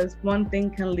stuff, because one thing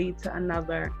can lead to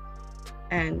another.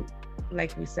 And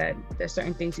like we said, there's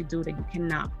certain things you do that you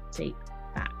cannot take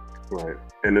back. Right.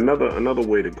 And another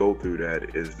way to go through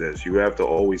that is this: you have to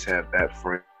always have that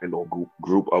friend or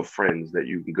group of friends that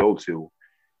you can go to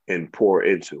and pour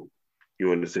into.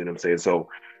 You understand what I'm saying? So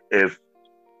if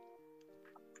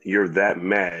you're that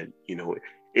mad,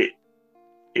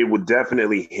 it would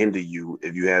definitely hinder you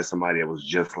if you had somebody that was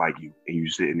just like you and you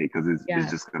sitting there, because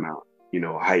it's just gonna,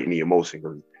 heighten the emotion,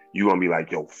 because you're gonna be like,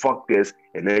 yo, fuck this,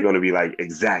 and they're gonna be like,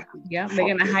 exactly. Yeah, they're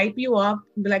gonna hype you up,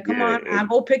 be like, come on, I'll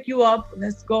go pick you up,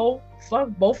 let's go, fuck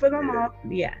both of them up.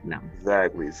 Yeah, no.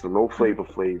 Exactly. So no Flavor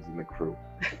Flavs in the crew.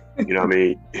 You know what I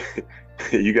mean?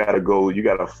 You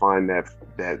gotta find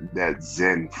that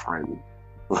Zen friend,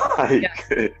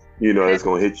 that's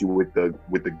gonna hit you with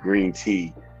the green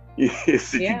tea.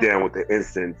 Sit you down with the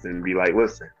incense and be like,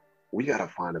 listen, we gotta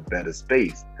find a better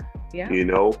space. Yeah.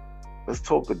 Let's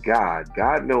talk to God.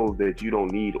 God knows that you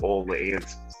don't need all the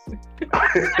answers.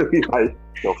 Like,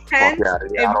 fuck out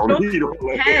of here. I don't need all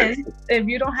the answers. If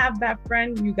you don't have that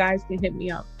friend, you guys can hit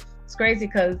me up. It's crazy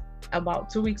because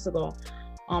about 2 weeks ago,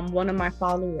 one of my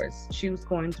followers, she was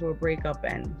going through a breakup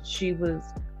and she was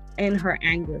in her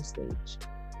anger stage.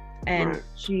 And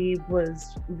she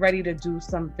was ready to do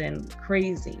something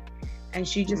crazy, and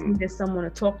she just needed someone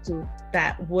to talk to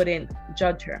that wouldn't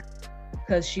judge her,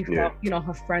 because she felt,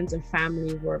 her friends and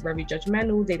family were very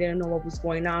judgmental. They didn't know what was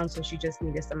going on, so she just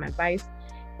needed some advice.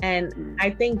 And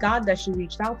I thank God that she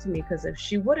reached out to me, because if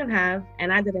she wouldn't have,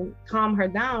 and I didn't calm her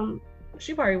down,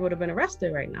 she probably would have been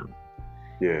arrested right now.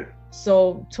 Yeah.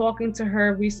 So talking to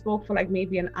her, we spoke for like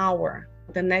maybe an hour.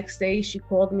 The next day she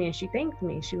called me and she thanked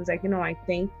me. She was like, I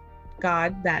thank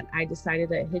God that I decided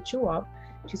to hit you up.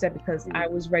 She said, because I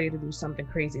was ready to do something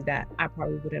crazy that I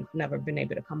probably would have never been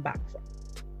able to come back from.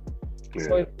 Yeah.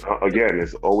 So again,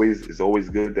 it's always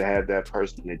good to have that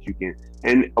person that you can,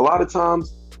 and a lot of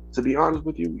times, to be honest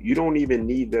with you, you don't even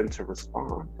need them to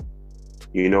respond.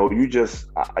 You just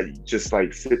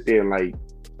like sit there and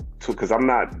because I'm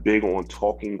not big on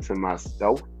talking to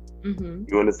myself. Mm-hmm.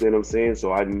 You understand what I'm saying?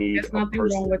 So I need There's nothing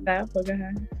wrong with that, but go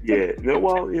ahead. Yeah. No,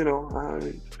 well,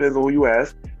 it depends on who you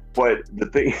ask. But the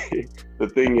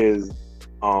thing is,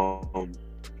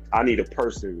 I need a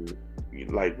person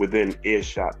like within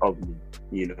earshot of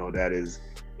me, that is,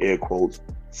 air quotes,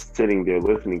 sitting there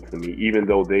listening to me, even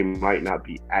though they might not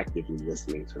be actively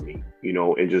listening to me,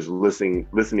 and just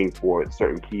listening for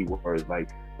certain keywords, like,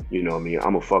 I'm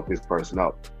gonna fuck this person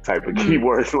up type of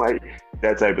keywords, like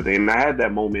that type of thing. And I had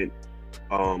that moment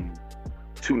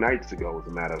 2 nights ago, as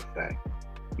a matter of fact,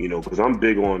 because I'm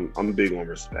big on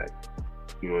respect.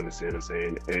 You understand what I'm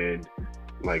saying? And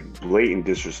like blatant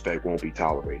disrespect won't be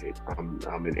tolerated. I'm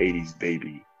an 80s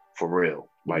baby for real.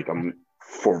 Like I'm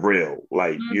for real.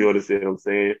 Like, you understand what I'm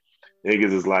saying?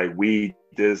 Niggas is like, weed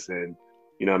this and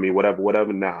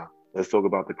whatever. Nah, let's talk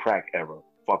about the crack era.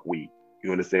 Fuck weed.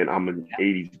 You understand? I'm an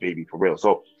 80s baby for real.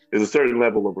 So there's a certain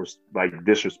level of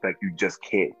disrespect you just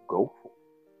can't go for.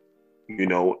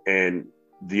 And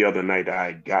the other night I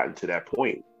had gotten to that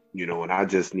point, and I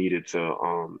just needed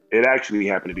to, it actually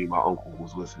happened to be my uncle who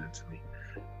was listening to me.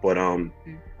 But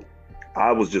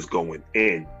I was just going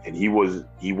in, and he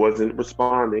wasn't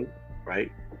responding,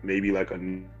 right? maybe like a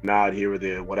nod here or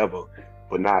there, whatever,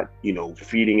 but not,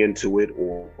 feeding into it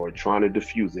or trying to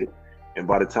diffuse it. And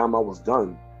by the time I was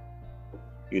done,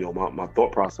 my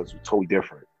thought process was totally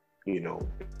different.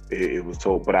 It was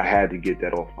told, but I had to get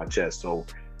that off my chest. So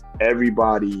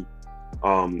everybody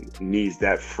needs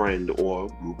that friend or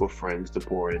group of friends to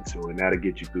pour into, and that'll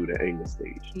get you through the anger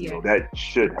stage. Yeah. That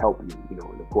should help you,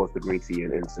 and of course the green tea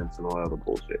and incense and all that other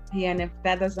bullshit. Yeah, and if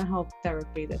that doesn't help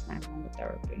therapy, that's not wrong with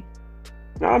therapy.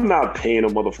 Now, I'm not paying a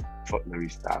motherfucker. Let me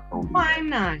stop. Why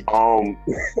not?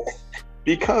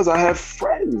 Because I have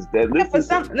friends that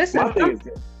listen.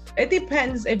 It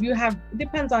depends if you have. It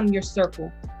depends on your circle.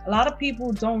 A lot of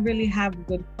people don't really have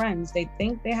good friends. They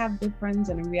think they have good friends,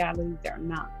 and in reality, they're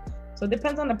not. So it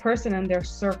depends on the person and their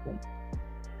circle.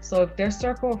 So if their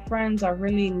circle of friends are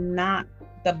really not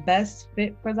the best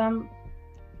fit for them,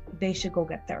 they should go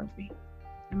get therapy.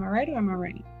 Am I right or am I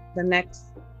right? The next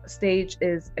stage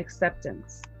is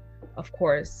acceptance. Of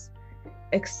course,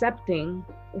 accepting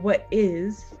what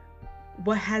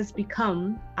has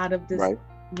become out of this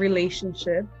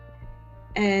relationship,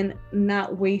 and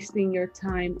not wasting your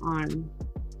time on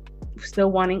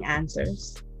still wanting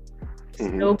answers,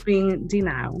 still being in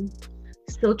denial,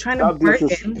 still trying to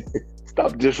bargain.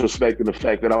 Stop disrespecting the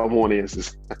fact that I want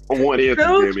answers.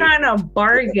 Still trying to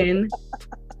bargain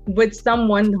with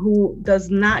someone who does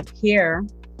not care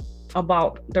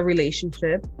about the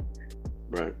relationship.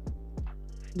 Right.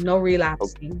 No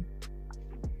relapsing.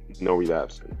 No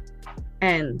relapsing.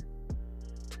 And,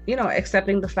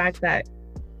 accepting the fact that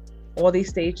all these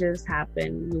stages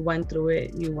happen, you went through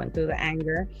it, you went through the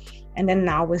anger, and then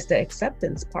now is the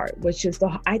acceptance part, which is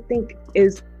I think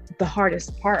is the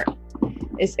hardest part,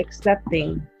 is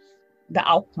accepting the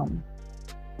outcome.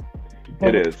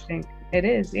 It is. It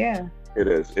is, yeah. It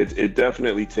is. It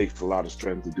definitely takes a lot of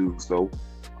strength to do so.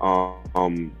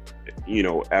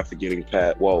 After getting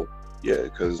past,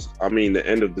 because the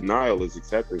end of denial is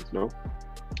acceptance, no?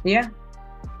 Yeah.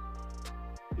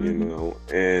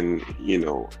 And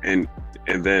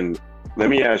then let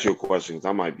me ask you a question, because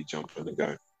I might be jumping the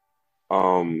gun.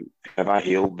 Have I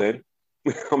healed then?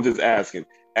 I'm just asking.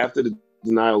 After the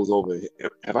denial is over,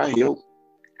 have I healed?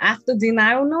 After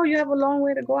denial? No, you have a long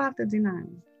way to go after denial.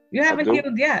 You haven't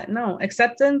healed yet. No,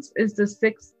 acceptance is the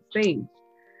 6th stage.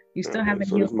 You still haven't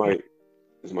healed.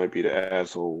 This might be the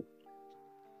asshole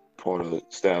part of the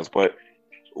styles, but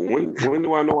when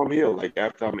do I know I'm healed? Like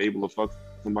after I'm able to fuck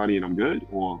somebody and I'm good,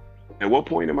 or at what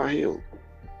point am I healed?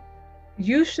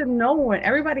 You should know when.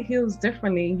 Everybody heals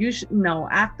differently. You should know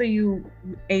after you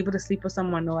able to sleep with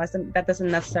someone. No, that doesn't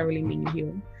necessarily mean you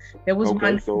healed. There was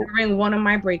during one of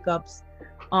my breakups.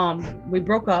 We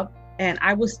broke up, and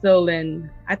I was still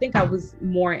I think I was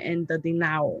more in the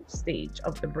denial stage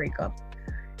of the breakup,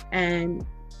 and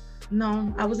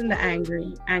no, I was in the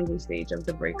angry stage of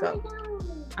the breakup.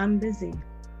 I'm busy.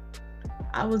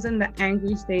 I was in the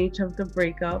angry stage of the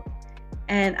breakup,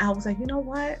 and I was like, you know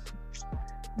what?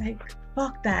 Like,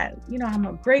 fuck that. I'm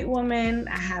a great woman.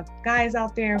 I have guys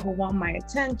out there who want my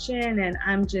attention, and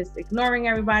I'm just ignoring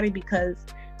everybody because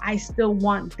I still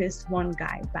want this one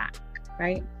guy back,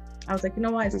 right? I was like, you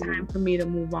know what? It's time for me to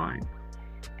move on.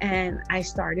 And I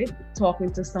started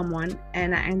talking to someone,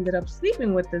 and I ended up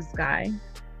sleeping with this guy.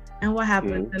 And what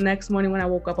happened? The next morning when I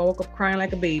woke up crying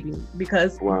like a baby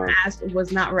because my ass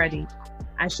was not ready.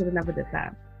 I should have never did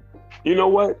that. You know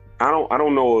what? I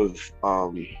don't know if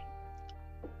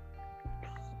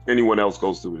anyone else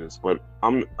goes through this, but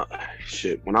when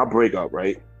I break up,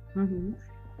 right?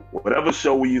 Whatever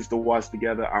show we used to watch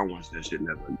together, I don't watch that shit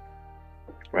never.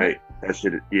 Right? That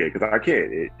shit, because I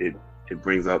can't. It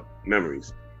brings up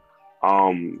memories.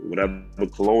 Whatever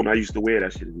cologne I used to wear,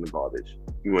 that shit is in the garbage.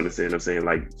 You understand what I'm saying?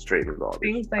 Like straight in the garbage.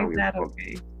 Things like that,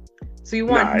 okay. So you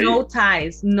want no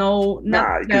ties, no.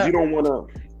 Because you don't want to.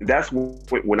 That's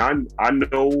when I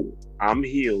know I'm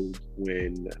healed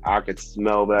when I could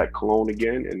smell that cologne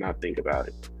again and not think about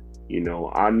it.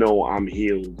 I know I'm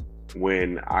healed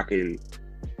when I can,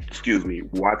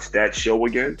 watch that show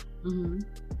again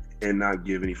and not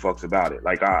give any fucks about it.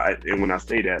 Like and when I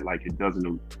say that, like it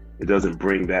doesn't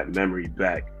bring that memory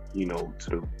back,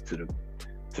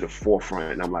 to the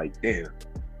forefront. And I'm like, damn,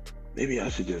 maybe I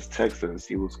should just text her and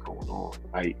see what's going on.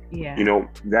 Like,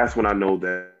 that's when I know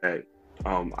that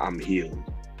I'm healed,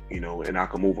 and I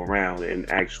can move around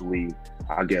and actually,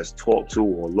 I guess, talk to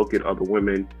or look at other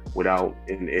women without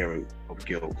an air of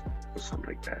guilt or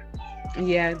something like that.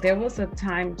 Yeah, there was a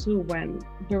time too when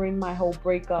during my whole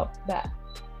breakup that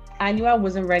I knew I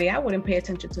wasn't ready. I wouldn't pay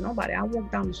attention to nobody. I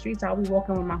walk down the streets. I'll be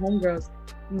walking with my homegirls.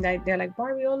 And they're like,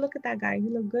 Barbie, oh, look at that guy. He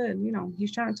look good.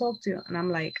 He's trying to talk to you. And I'm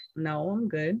like, no, I'm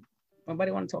good.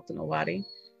 Nobody want to talk to nobody.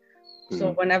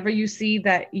 So whenever you see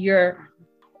that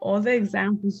all the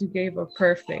examples you gave are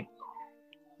perfect,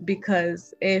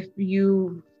 because if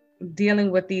you dealing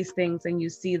with these things and you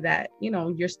see that,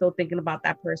 you're still thinking about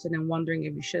that person and wondering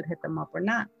if you should hit them up or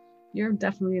not, you're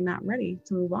definitely not ready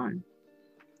to move on.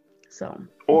 So,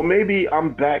 or maybe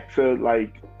I'm back to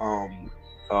like,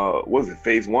 was it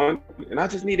phase 1? And I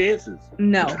just need answers.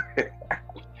 No,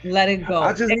 let it go.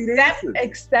 I just need answers.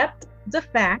 Accept the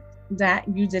fact that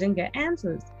you didn't get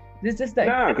answers. This is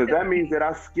because that means that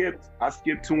I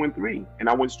skipped 2 and 3, and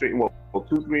I went straight 2,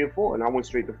 3, and 4, and I went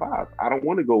straight to 5. I don't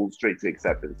want to go straight to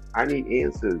acceptance. I need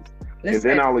answers. Listen, and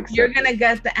then I'll accept. You're gonna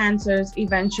get the answers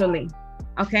eventually,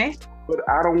 okay? But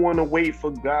I don't want to wait for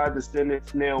God to send it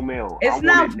snail mail. It's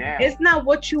not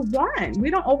what you want. We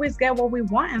don't always get what we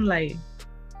want in life.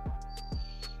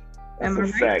 That's a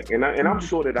fact, and I'm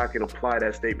sure that I can apply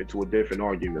that statement to a different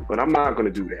argument, but I'm not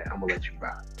going to do that. I'm going to let you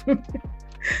ride.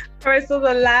 All right, so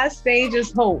the last stage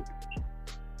is hope.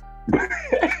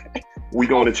 We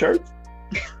going to church?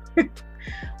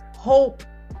 Hope.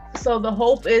 So the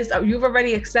hope is you've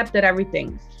already accepted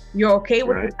everything. You're okay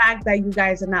with the fact that you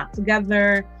guys are not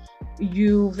together.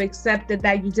 You've accepted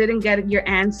that you didn't get your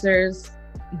answers,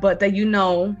 but that you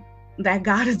know that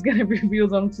God is going to reveal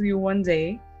them to you one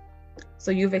day. So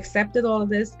you've accepted all of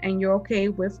this and you're okay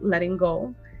with letting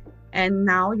go. And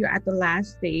now you're at the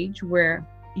last stage where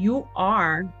you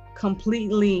are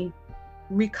completely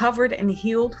recovered and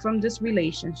healed from this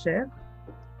relationship.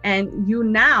 And you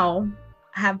now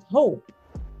have hope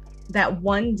that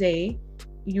one day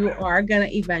you are going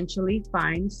to eventually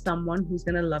find someone who's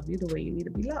going to love you the way you need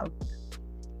to be loved.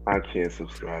 I can't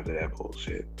subscribe to that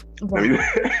bullshit.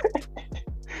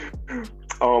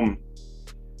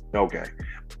 Okay.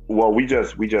 Well, we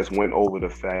just went over the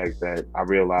fact that I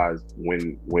realized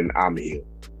when I'm healed.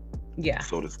 Yeah.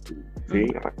 So to speak. See?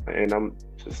 And I'm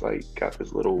just like got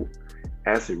this little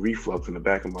acid reflux in the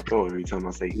back of my throat every time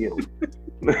I say healed.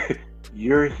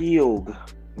 You're healed,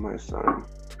 my son.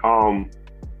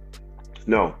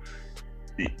 No.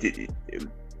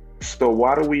 So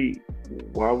why are we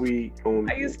going?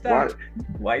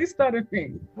 Why you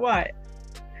stuttering? What?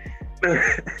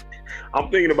 I'm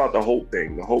thinking about the hope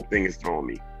thing. The hope thing is throwing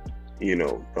me.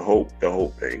 The hope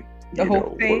thing. The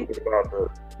hope thing? What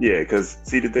about because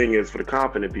see, the thing is, for the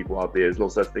confident people out there, there's no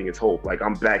such thing as hope. Like,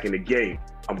 I'm back in the game.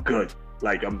 I'm good.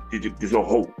 Like, there's no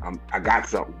hope. I got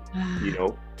something,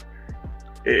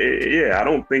 I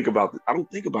don't think about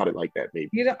it like that,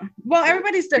 maybe. Well,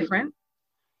 everybody's different.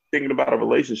 Thinking about a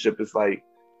relationship, it's like,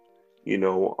 you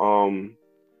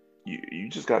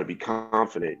just got to be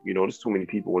confident. There's too many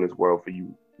people in this world for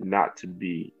you not to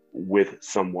be with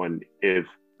someone if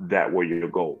that were your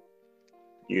goal,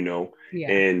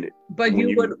 But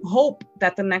you would hope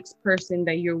that the next person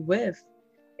that you're with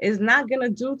is not going to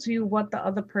do to you what the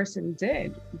other person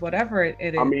did, whatever it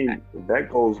is. I mean, that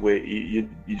goes with you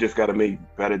just got to make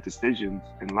better decisions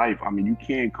in life. I mean, you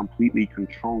can't completely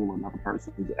control another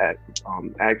person's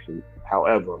actions.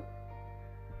 However,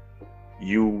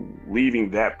 you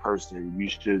leaving that person, you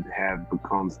should have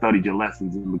studied your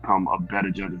lessons and become a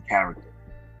better judge of character.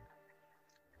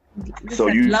 So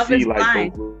you love see, is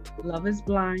like, blind. Love is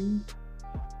blind.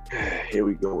 Here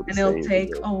we go. And it'll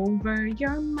take over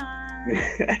your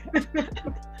mind.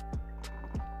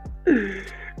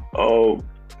 Oh,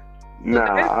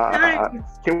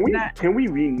 can we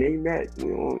rename that?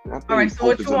 All right. So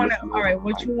what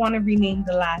you want to rename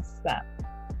the last step?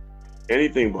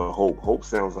 Anything but hope. Hope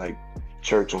sounds like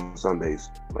church on Sundays.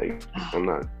 Like, I'm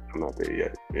not there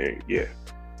yet. Yeah.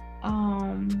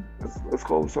 Let's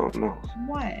call it something else.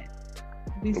 What?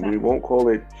 We won't call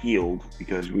it healed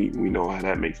because we know how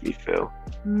that makes me feel.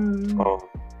 I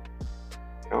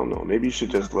don't know. Maybe you should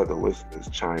just let the listeners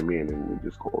chime in and we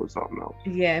just call it something else.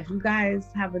 Yeah, if you guys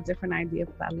have a different idea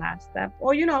for that last step,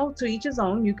 or to each his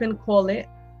own, you can call it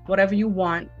whatever you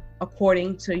want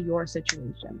according to your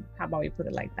situation. How about we put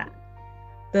it like that?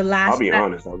 The last. I'll be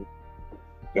honest. What?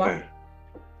 Go ahead.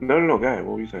 No. Go ahead.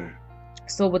 What were you saying?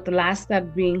 So with the last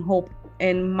step being hope,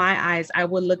 in my eyes, I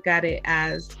would look at it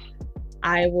as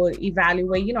I will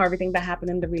evaluate, everything that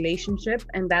happened in the relationship.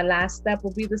 And that last step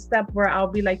will be the step where I'll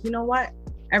be like, you know what?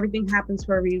 Everything happens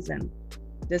for a reason.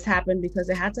 This happened because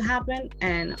it had to happen.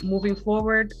 And moving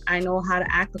forward, I know how to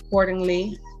act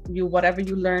accordingly. Whatever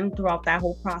you learn throughout that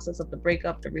whole process of the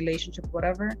breakup, the relationship,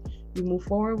 whatever, you move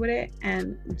forward with it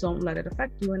and don't let it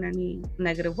affect you in any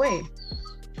negative way.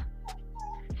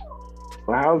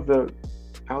 Well,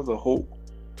 how's the hope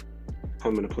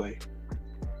come into play?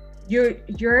 You're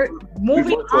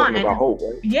moving on. About hope,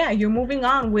 right? Yeah, you're moving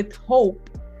on with hope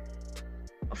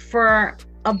for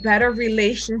a better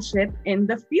relationship in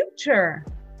the future.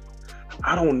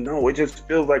 I don't know. It just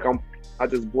feels like I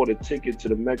just bought a ticket to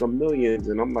the Mega Millions,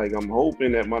 and I'm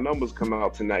hoping that my numbers come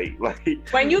out tonight. Like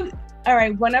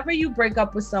whenever you break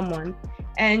up with someone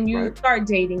and you start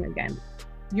dating again,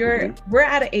 we're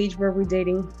at an age where we're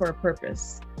dating for a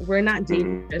purpose. We're not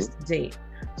dating just to date.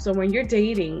 So when you're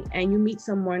dating and you meet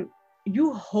someone,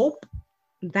 you hope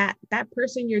that that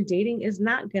person you're dating is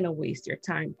not gonna waste your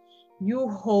time. You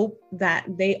hope that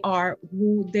they are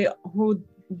who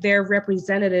their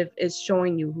representative is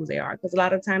showing you who they are. Because a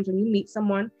lot of times when you meet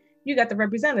someone, you got the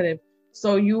representative.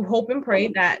 So you hope and pray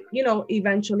that,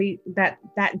 eventually that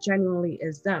genuinely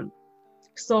is them.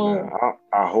 So yeah,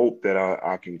 I hope that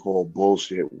I can call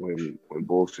bullshit when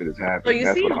bullshit is happening. So you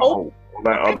That's see, what hope.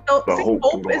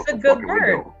 Hope is a good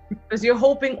word because you're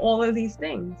hoping all of these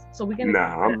things. So we can.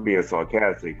 Nah, I'm being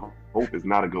sarcastic. Hope is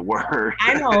not a good word.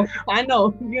 I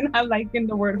know. You're not liking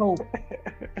the word hope.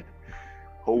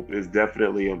 Hope is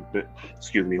definitely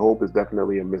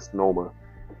a misnomer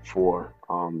for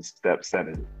step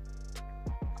 7.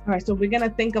 All right, so we're gonna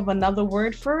think of another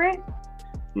word for it,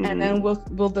 and then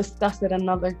we'll discuss it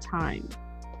another time.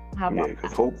 How about that?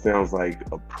 Because hope sounds like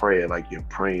a prayer, like you're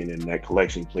praying and that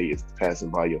collection plate is passing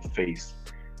by your face.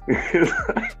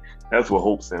 That's what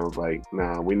hope sounds like.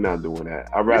 Nah, we're not doing that.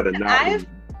 I'd rather not.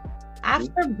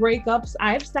 After breakups,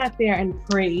 I've sat there and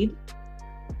prayed.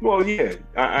 Well, yeah,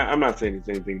 I'm not saying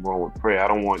there's anything wrong with prayer. I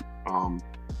don't want.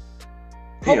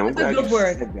 Hope is a good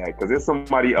word. Because there's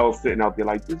somebody else sitting out there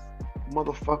like this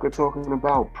motherfucker talking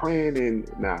about praying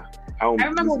and nah. I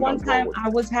remember one time I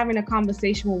was having a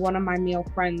conversation with one of my male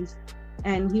friends,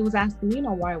 and he was asking me,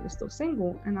 why I was still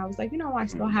single, and I was like, I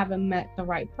still haven't met the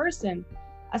right person.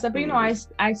 I said, but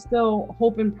I still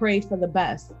hope and pray for the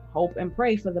best. Hope and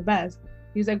pray for the best.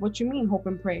 He was like, what you mean, hope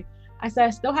and pray? I said,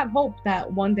 I still have hope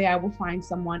that one day I will find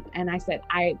someone. And I said,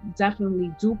 I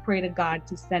definitely do pray to God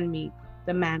to send me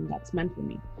the man that's meant for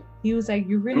me. He was like,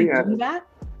 you really do that?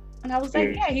 And I was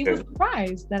like, yeah, he was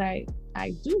surprised that I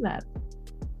do that.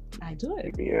 I do it.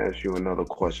 Let me ask you another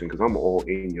question, because I'm all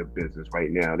in your business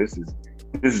right now. This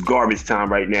is garbage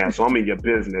time right now, so I'm in your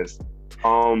business.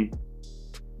 How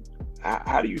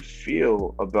do you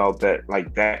feel about that?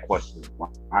 Like that question, why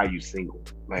are you single?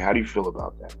 Like, how do you feel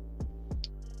about that?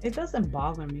 It doesn't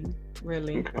bother me,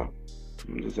 really. Okay.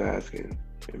 I'm just asking.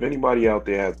 If anybody out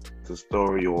there has a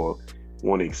story or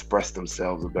want to express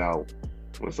themselves about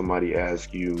when somebody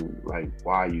asks you, like,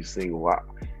 why are you single?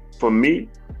 For me,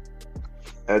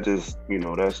 that's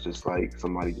just like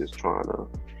somebody just trying to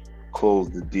close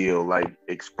the deal, like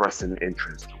expressing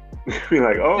interest. Be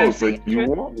like, oh, so you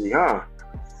want me, huh?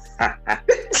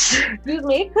 Excuse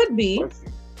me, it could be.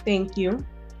 Thank you.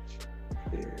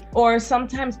 Yeah. Or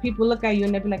sometimes people look at you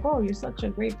and they'll be like, oh, you're such a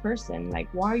great person. Like,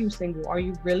 why are you single? Are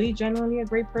you really genuinely a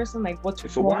great person? Like, what's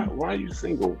your why are you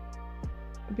single?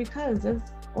 Because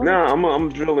it's I'm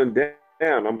drilling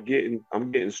down. I'm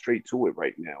getting straight to it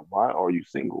right now. Why are you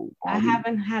single, Barbie? I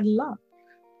haven't had luck.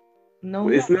 No,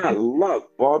 it's not luck,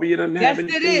 Barbie. It doesn't have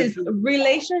anything. Yes, it is.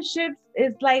 Relationships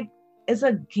is like, it's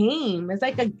a game. It's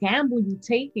like a gamble you're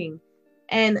taking.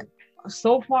 And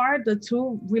so far, the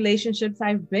 2 relationships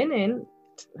I've been in,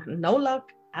 no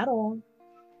luck at all.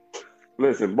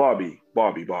 Listen, Barbie.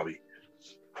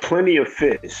 Plenty of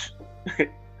fish,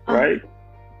 right?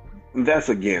 That's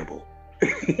a gamble.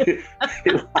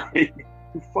 Like,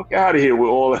 fuck out of here with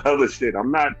all the other shit.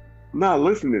 I'm not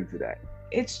listening to that.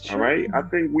 It's true. All right. I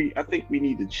think we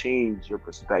need to change your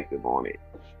perspective on it.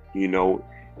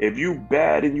 If you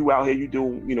bad and you out here, you do,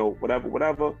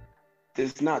 whatever,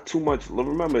 there's not too much.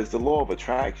 Remember, it's the law of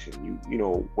attraction.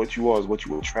 What you are is what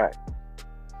you attract.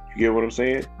 You get what I'm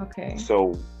saying? Okay.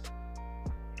 So,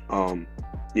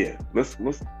 yeah, let's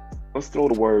throw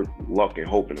the word luck and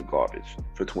hope in the garbage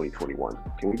for 2021.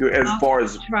 Can we do it as far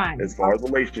as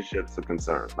relationships are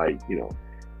concerned? Like, we're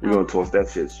gonna toss that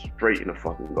shit straight in the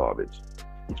fucking garbage.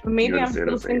 Maybe I'm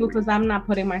still single because I'm not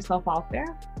putting myself out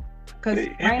there. Because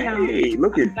now,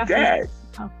 look at that.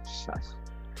 Oh, shush.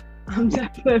 I'm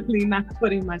definitely not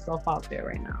putting myself out there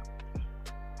right now.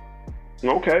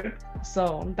 Okay.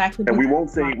 So that could. And we won't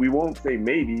say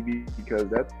maybe, because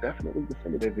that's definitely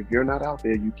definitive. If you're not out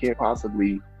there, you can't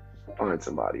possibly find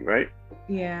somebody, right?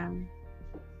 Yeah.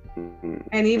 Mm-hmm.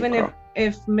 And even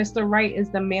if Mr. Right is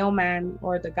the mailman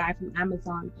or the guy from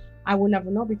Amazon, I will never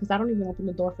know because I don't even open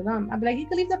the door for them. I'd be like, you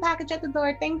can leave the package at the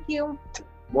door, thank you.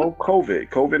 Well,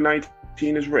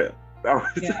 COVID-19 is real.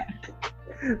 Yeah.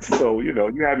 So, you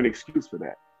have an excuse for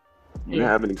that. You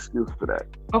have an excuse for that.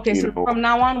 Okay, so from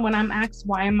now on, when I'm asked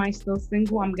why am I still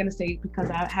single, I'm going to say because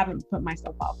I haven't put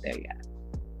myself out there yet.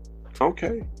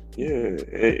 Okay.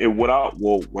 Yeah. What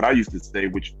I used to say,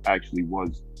 which actually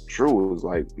was true, was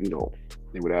like,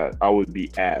 I would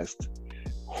be asked,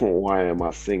 why am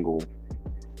I single?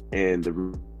 And the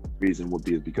reason would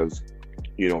be is because,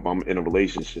 if I'm in a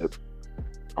relationship,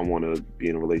 I want to be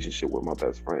in a relationship with my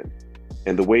best friend.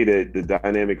 And the way that the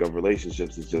dynamic of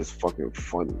relationships is just fucking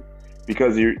funny.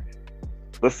 Because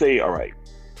let's say, all right,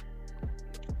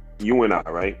 you and I,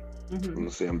 right? Mm-hmm. I'm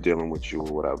gonna say I'm dealing with you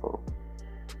or whatever.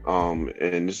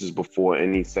 And this is before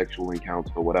any sexual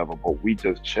encounter or whatever, but we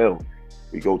just chill.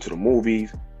 We go to the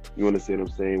movies, you understand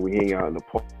what I'm saying? We hang out in the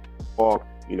park,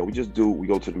 we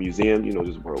go to the museum,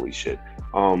 just worldly shit.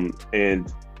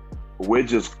 And we're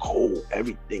just cool.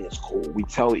 Everything is cool. We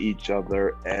tell each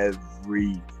other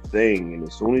everything. And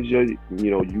as soon as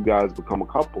you guys become a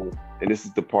couple, and this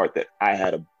is the part that I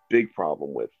had a big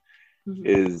problem with, Mm-hmm.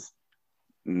 is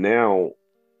now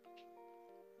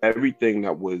everything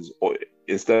that was,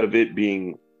 instead of it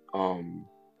being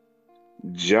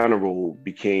general,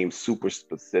 became super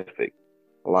specific.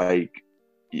 Like,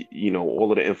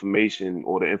 all of the information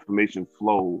or the information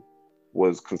flow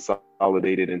was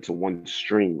consolidated into one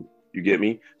stream. You get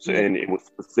me? So, and it was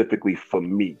specifically for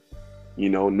me.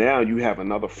 Now you have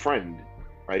another friend,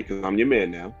 right? Because I'm your man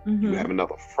now. Mm-hmm. You have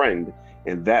another friend,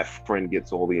 and that friend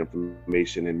gets all the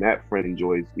information, and that friend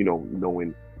enjoys,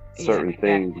 knowing certain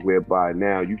things, whereby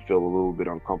now you feel a little bit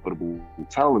uncomfortable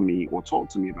telling me or talk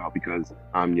to me about, because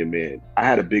I'm your man. I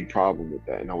had a big problem with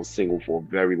that, and I was single for a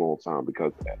very long time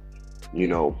because of that,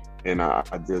 and I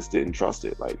just didn't trust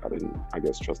it. Like, I didn't, I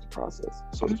guess, trust the process,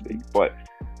 so to speak. But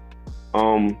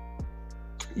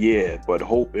but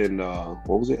hope and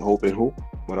what was it? Hope and who?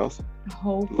 What else?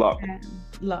 Hope luck. And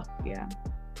luck, yeah.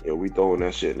 Yeah, we throwing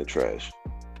that shit in the trash.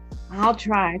 I'll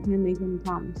try. I can't make any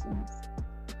promises.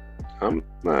 I'm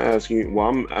not asking you.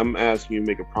 Well, I'm asking you to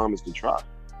make a promise to try.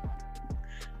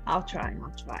 I'll try.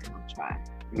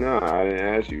 No, I didn't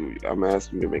ask you. I'm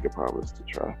asking you to make a promise to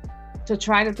try. To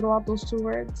try to throw out those two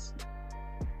words?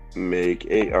 All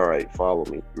right, follow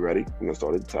me. You ready? I'm gonna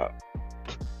start at the top.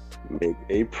 Make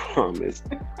a promise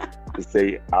to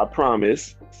say, I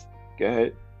promise. Go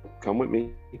ahead. Come with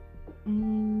me.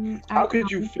 How could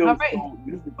you feel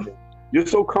you're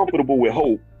so comfortable with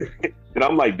hope and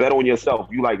I'm like, bet on yourself.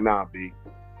 You like, nah, B.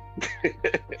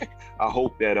 I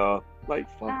hope that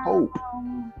hope.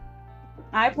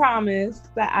 I promise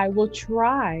that I will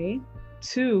try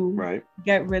to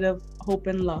get rid of hope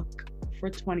and luck for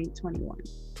 2021.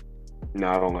 No,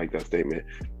 I don't like that statement.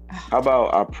 How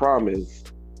about I promise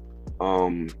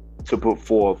to put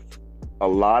forth a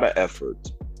lot of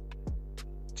effort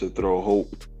to throw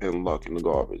hope and luck in the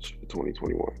garbage for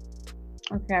 2021.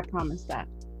 Okay, I promise that.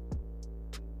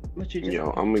 What you just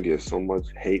I'm gonna get so much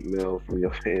hate mail from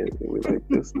your fans. And we're like,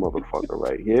 this motherfucker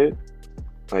right here.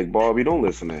 Like, Barbie, don't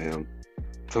listen to him.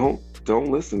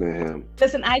 Don't listen to him.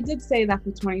 Listen, I did say that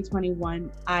for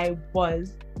 2021, I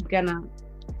was gonna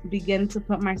begin to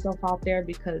put myself out there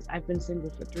because I've been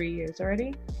single for 3 years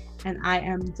already, and I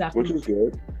am definitely. Which is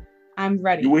good. I'm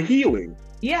ready. You were healing.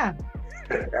 Yeah.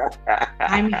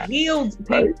 I'm healed,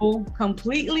 people. Right.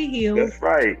 Completely healed. That's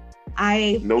right.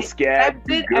 No scab. I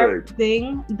did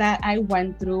everything that I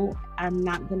went through. I'm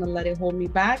not gonna let it hold me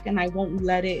back, and I won't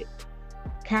let it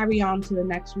carry on to the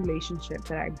next relationship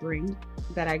that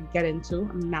I get into.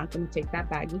 I'm not gonna take that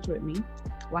baggage with me.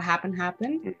 What happened.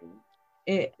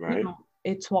 Mm-hmm.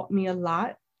 It taught me a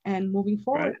lot, and moving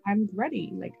forward, I'm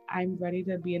ready. Like, I'm ready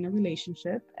to be in a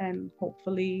relationship, and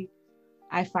hopefully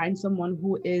I find someone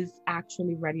who is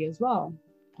actually ready as well.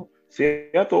 See,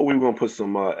 I thought we were going to put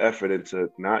some effort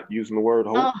into not using the word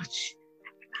hope. Oh,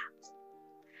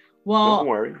 well, don't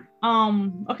worry.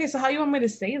 Okay, so how you want me to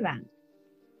say that?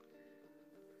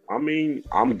 I mean,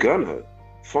 I'm gonna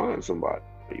find somebody.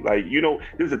 Like,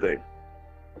 here's the thing.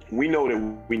 We know that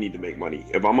we need to make money.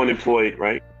 If I'm unemployed,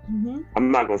 right? Mm-hmm.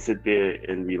 I'm not going to sit there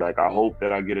and be like, I hope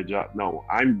that I get a job. No,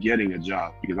 I'm getting a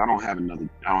job because I don't have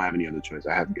any other choice.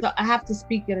 I have to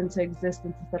speak it into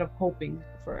existence instead of hoping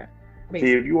for it.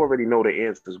 Basically. See, if you already know the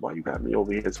answers, why you got me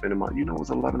over here spending money? It's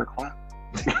 11 o'clock.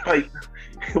 Like,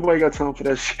 nobody got time for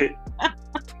that shit.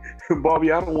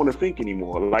 Bobby, I don't want to think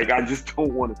anymore. Like, I just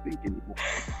don't want to think anymore.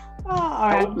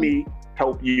 Help me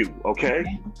help you, okay?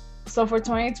 So for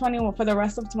 2021, for the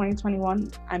rest of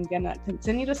 2021, I'm gonna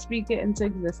continue to speak it into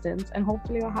existence, and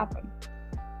hopefully it'll happen.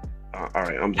 All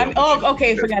right,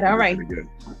 okay, forget it. All right.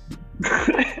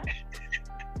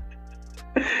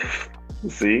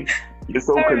 See, you're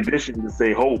so conditioned to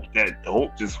say hope that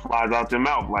hope just flies out your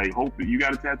mouth. Like, hope. You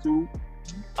got a tattoo?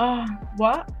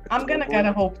 What? I'm gonna get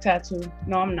a hope tattoo.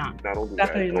 No, I'm not.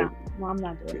 Definitely not. No, I'm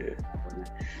not doing it.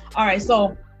 All right,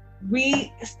 so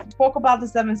we spoke about the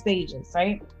 7 stages,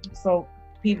 right? So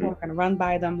people are going to run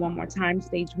by them one more time.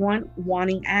 Stage 1,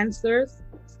 wanting answers.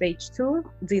 Stage 2,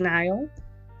 denial.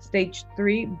 Stage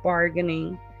 3,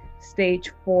 bargaining.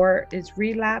 Stage 4 is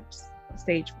relapse.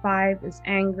 Stage 5 is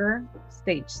anger.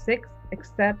 Stage 6,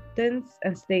 acceptance.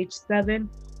 And stage 7,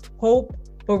 hope.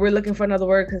 But we're looking for another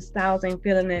word because Styles ain't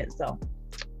feeling it. So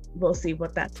we'll see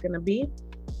what that's going to be.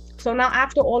 So now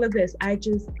after all of this, I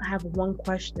just have one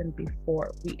question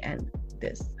before we end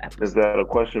this episode. Is that a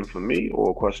question for me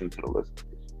or a question to the listeners?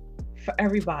 For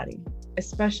everybody,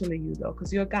 especially you though,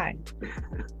 because you're a guy.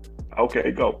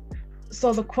 Okay, go.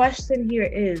 So the question here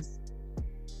is,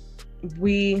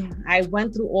 I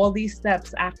went through all these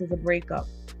steps after the breakup.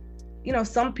 You know,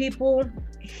 some people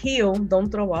heal,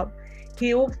 don't throw up,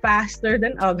 heal faster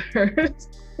than others.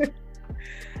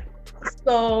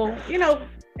 So, you know,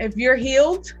 if you're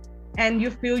healed and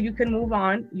you feel you can move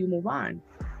on, you move on.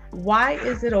 Why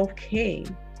is it okay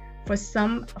for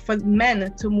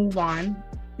men to move on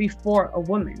before a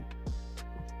woman?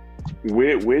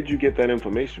 Where'd you get that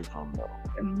information from, though?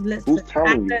 Listen, who's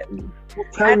telling you? Who's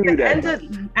telling you that?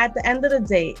 At the end of the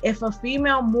day, if a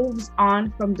female moves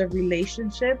on from the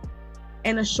relationship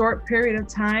in a short period of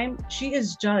time, she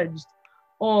is judged.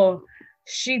 Or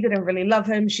she didn't really love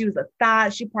him. She was a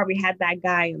thought. She probably had that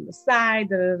guy on the side.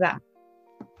 Da, da, da.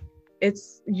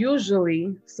 It's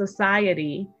usually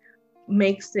society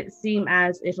makes it seem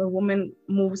as if a woman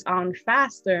moves on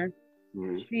faster,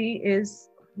 she is,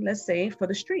 let's say, for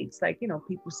the streets, like, you know,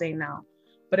 people say now.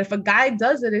 But if a guy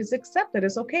does it, it's accepted.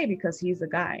 It's okay because he's a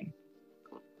guy.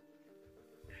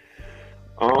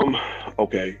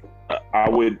 Okay. I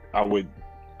would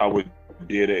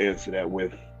dare to answer that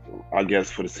with, I guess,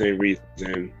 for the same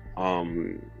reason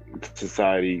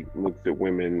society looks at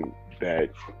women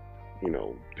that, you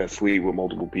know, that sleep with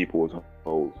multiple people as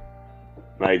hoes.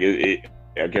 Like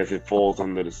I guess it falls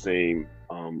under the same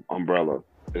umbrella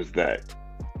as that.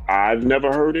 I've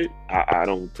never heard it. I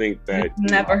don't think that.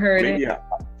 Never heard it. Yeah.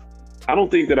 I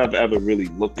don't think that I've ever really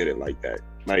looked at it like that.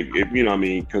 Like, if you know what I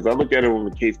mean, because I look at it from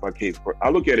a case by case. I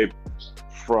look at it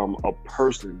from a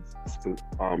person's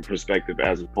perspective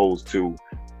as opposed to,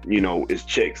 you know, it's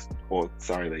chicks or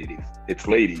sorry, ladies. It's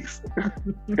ladies.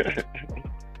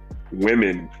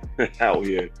 Women out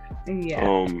here.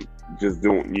 Yeah. Just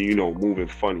doing, you know, moving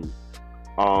funny.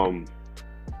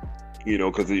 You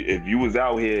know, because if you was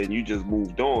out here and you just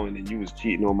moved on and you was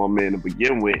cheating on my man to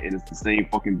begin with, and it's the same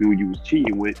fucking dude you was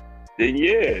cheating with, then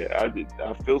yeah,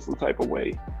 I feel some type of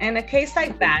way. In a case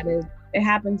like that, if it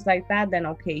happens like that, then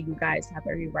okay, you guys have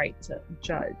every right to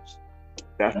judge.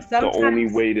 That's the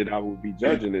only way that I would be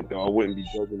judging it, though. I wouldn't be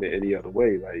judging it any other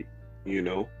way, like, you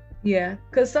know. Yeah,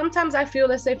 because sometimes I feel,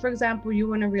 let's say, for example, you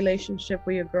were in a relationship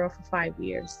with your girl for 5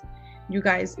 years. You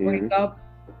guys break up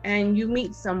and you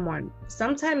meet someone.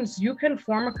 Sometimes you can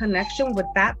form a connection with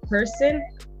that person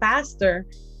faster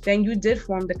than you did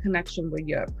form the connection with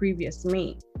your previous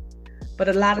mate. But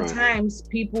a lot of times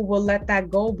people will let that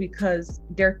go because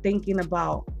they're thinking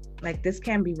about, like, this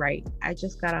can't be right. I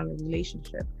just got out of a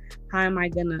relationship. How am I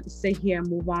gonna sit here and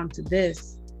move on to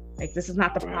this? Like, this is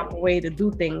not the proper way to do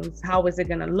things. How is it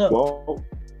gonna look? Well,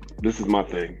 this is my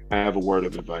thing. I have a word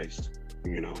of advice,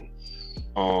 you know.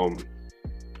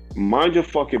 Mind your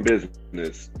fucking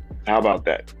business. How about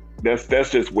that?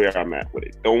 That's just where I'm at with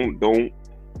it. Don't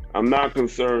I'm not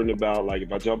concerned about, like,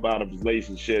 if I jump out of a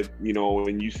relationship, you know,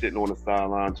 and you sitting on the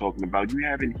sideline talking about you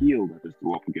haven't healed. I just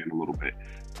threw up again a little bit.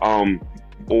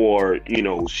 Or, you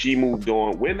know, she moved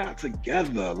on. We're not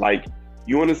together. Like,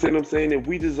 you understand what I'm saying? If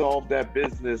we dissolve that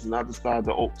business and I decide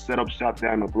to set up shop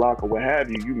down the block or what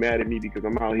have you, you mad at me because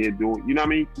I'm out here doing, you know what I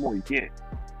mean? Come on, you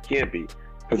can't be.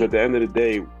 Because at the end of the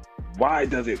day, why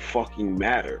does it fucking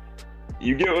matter?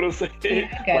 You get what I'm saying?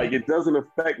 Okay. Like, it doesn't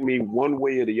affect me one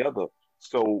way or the other.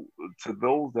 So to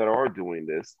those that are doing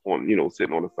this on, you know,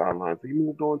 sitting on the sidelines, he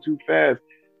moved on too fast.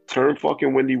 Turn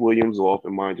fucking Wendy Williams off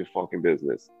and mind your fucking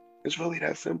business. It's really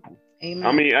that simple. Amen.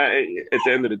 I mean, at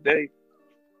the end of the day,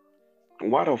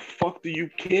 why the fuck do you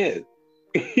care?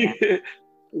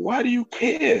 Why do you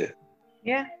care?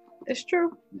 Yeah, it's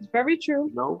true. It's very true.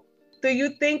 No. Do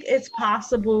you think it's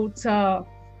possible to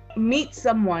meet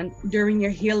someone during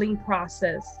your healing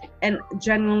process and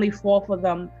genuinely fall for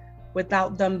them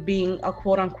without them being a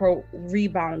quote unquote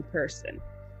rebound person?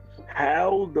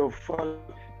 How the fuck?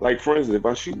 Like, for instance, if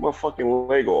I shoot my fucking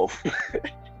leg off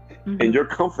and you're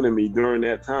comforting me during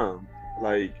that time,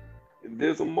 like,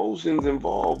 there's emotions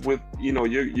involved with, you know,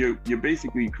 you're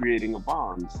basically creating a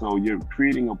bond. So you're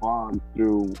creating a bond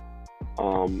through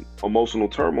emotional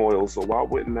turmoil. So why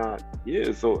wouldn't I?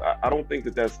 Yeah. So I don't think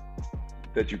that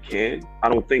you can. I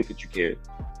don't think that you can.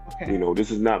 Okay. You know, this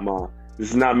is not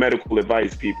medical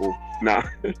advice, people. Nah.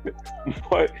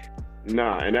 But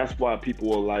Nah, and that's why people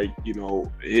will like,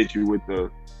 hit you with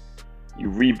you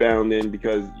rebounding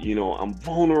because, I'm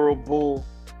vulnerable.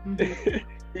 Mhm.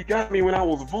 He got me when I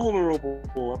was vulnerable.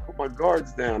 I put my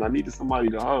guards down. I needed somebody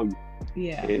to hug.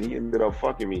 Yeah. And he ended up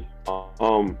fucking me. But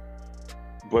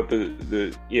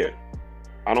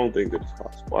I don't think that it's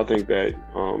possible. I think that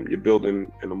you're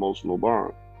building an emotional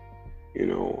bond. It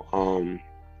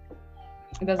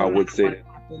doesn't I would matter say what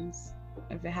happens.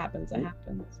 If it happens, it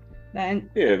happens. Then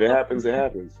if it happens, it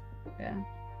happens. Yeah.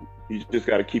 You just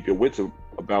got to keep your wits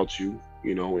about you,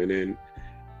 and then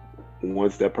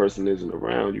once that person isn't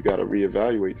around, you got to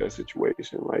reevaluate that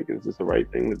situation. Like, is this the right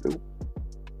thing to do?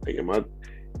 Like, am I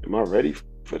ready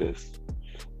for this?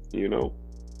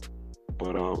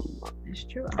 But It's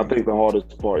true. I think the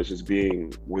hardest part is just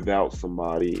being without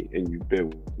somebody, and you've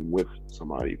been with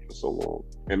somebody for so long.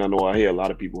 And I know I hear a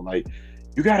lot of people like,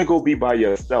 you got to go be by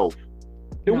yourself.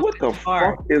 Then what the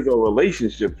fuck is a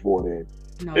relationship for then?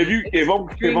 No, if I'm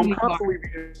constantly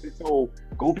being told,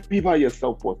 go be by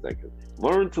yourself for a second.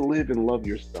 Learn to live and love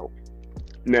yourself.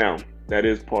 Now, that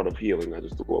is part of healing. I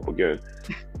just took up again.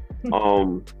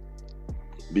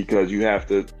 Because you have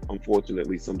to,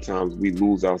 unfortunately, sometimes we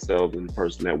lose ourselves in the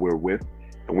person that we're with,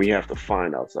 and we have to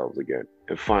find ourselves again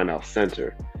and find our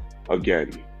center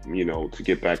again, to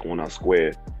get back on our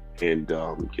square and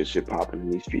get shit popping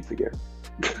in these streets again.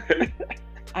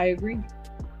 I agree.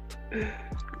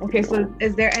 Okay, so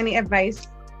is there any advice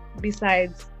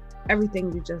besides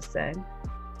everything you just said?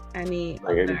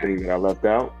 Anything that I left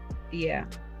out? Yeah,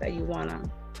 that you wanna.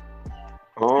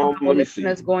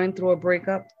 Listeners going through a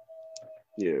breakup.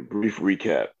 Yeah, brief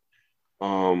recap.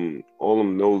 All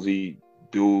them nosy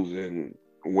dudes and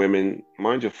women,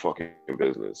 mind your fucking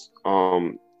business.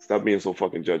 Stop being so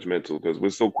fucking judgmental because we're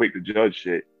so quick to judge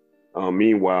shit.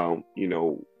 Meanwhile,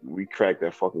 we crack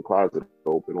that fucking closet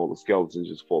open, all the skeletons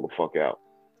just fall the fuck out.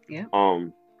 Yeah.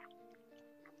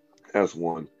 That's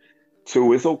one.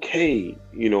 Two, it's okay,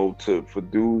 for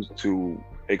dudes to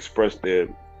express their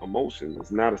emotions.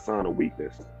 It's not a sign of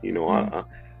weakness.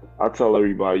 I tell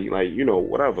everybody, like,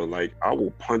 whatever, like, I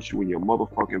will punch you in your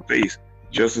motherfucking face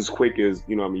just as quick as,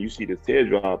 you see this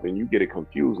teardrop and you get it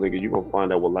confused, nigga, you're gonna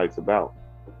find out what life's about.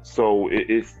 So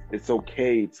it's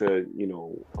okay to,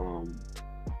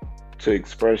 to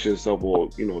express yourself or,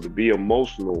 to be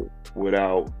emotional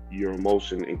without your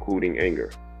emotion including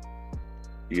anger.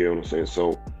 You know what I'm saying?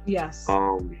 So yes.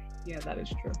 Yeah, that is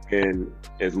true. And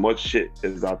as much shit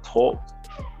as I talked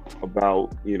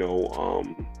about, the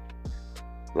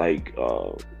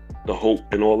hope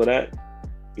and all of that,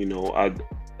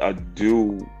 I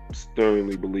do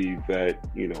sternly believe that,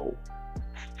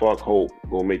 fuck hope,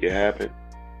 go make it happen.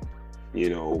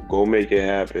 Go make it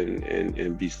happen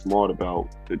and be smart about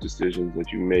the decisions that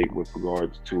you make with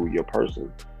regards to your person.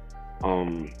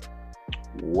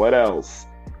 What else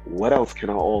can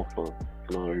I offer?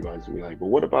 Everybody's gonna be like, but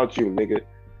what about you, nigga?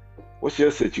 What's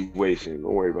your situation?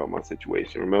 Don't worry about my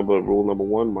situation. Remember rule number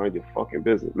 1, mind your fucking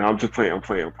business. Now I'm just playing. I'm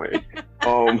playing.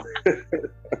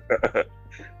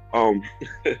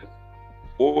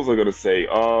 What was I gonna say?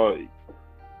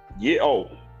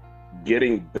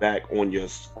 Getting back on your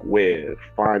square,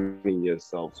 finding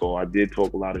yourself. So I did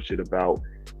talk a lot of shit about,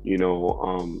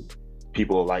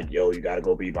 people are like, yo, you gotta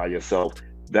go be by yourself.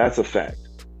 That's a fact.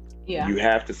 Yeah. You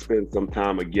have to spend some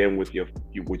time again with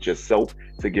yourself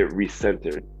to get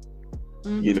recentered.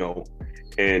 Mm-hmm.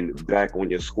 And back on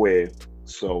your square.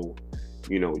 So,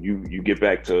 you get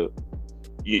back to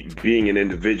being an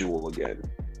individual again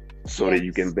so that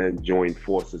you can then join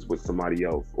forces with somebody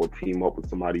else or team up with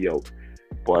somebody else.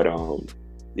 But,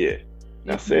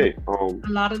 that's it. A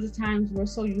lot of the times we're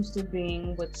so used to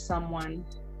being with someone,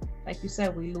 like you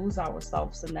said, we lose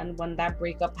ourselves. And then when that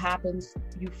breakup happens,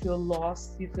 you feel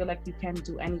lost. You feel like you can't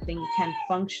do anything. You can't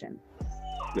function.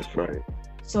 That's right.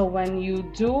 So when you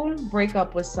do break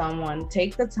up with someone,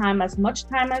 take the time, as much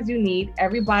time as you need.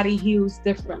 Everybody heals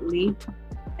differently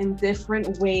in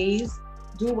different ways.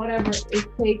 Do whatever it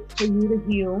takes for you to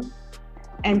heal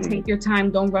and take your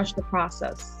time. Don't rush the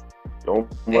process. Don't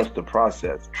rush the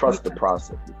process. Trust the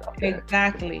process.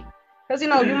 Exactly. Because,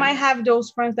 you might have those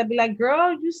friends that be like,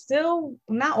 girl, you still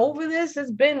not over this?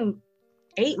 It's been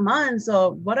 8 months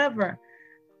or whatever.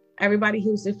 Everybody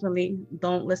heals differently.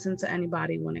 Don't listen to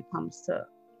anybody when it comes to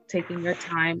taking your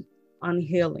time on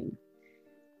healing.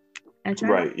 And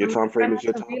right. Your time frame is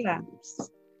your time.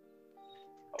 Relapse.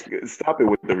 Stop it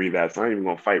with the relapse. I ain't even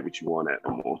going to fight with you on that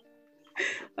no more.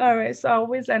 All right. So I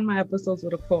always end my episodes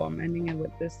with a quote. I'm ending it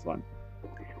with this one.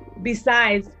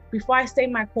 Besides, before I say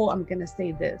my quote, I'm going to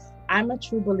say this. I'm a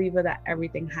true believer that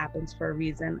everything happens for a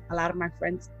reason. A lot of my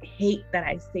friends hate that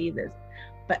I say this,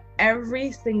 but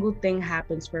every single thing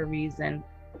happens for a reason.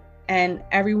 And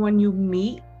everyone you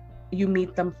meet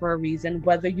them for a reason,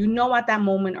 whether you know at that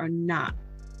moment or not.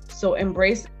 So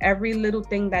embrace every little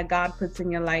thing that God puts in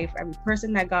your life, every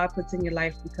person that God puts in your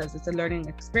life, because it's a learning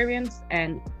experience.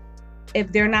 And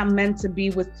if they're not meant to be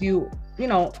with you, you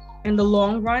know, in the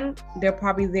long run, they're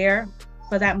probably there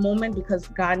for that moment because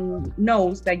God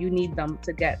knows that you need them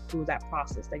to get through that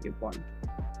process that you're going through.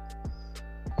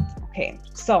 Okay,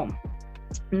 so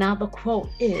now the quote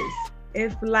is,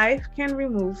 if life can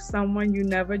remove someone you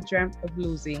never dreamt of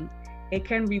losing, it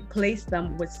can replace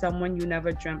them with someone you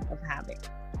never dreamt of having.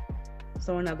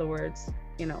 So in other words,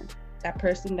 you know, that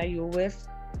person that you were with,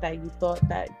 that you thought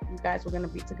that you guys were going to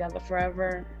be together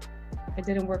forever, it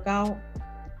didn't work out.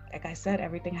 Like I said,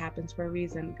 everything happens for a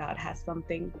reason. God has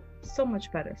something so much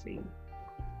better for you.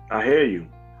 I hear you.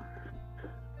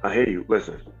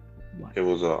 Listen, What? it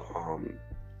was a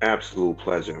absolute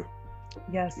pleasure.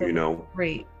 Yes, you know,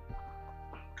 great.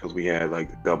 Because we had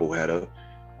like a double header.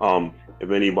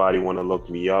 If anybody want to look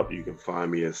me up, you can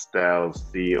find me at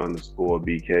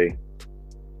StylesC_BK.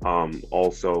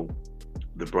 Also,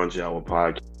 the Brunch Hour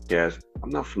podcast. I'm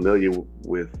not familiar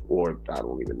with, or I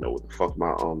don't even know what the fuck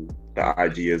my the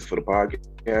IG is for the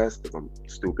podcast, because I'm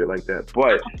stupid like that.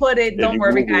 But I'll put it, don't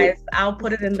worry guys, it, I'll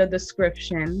put it in the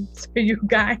description so you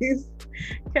guys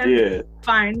can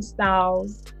find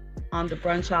Styles on the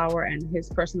Brunch Hour and his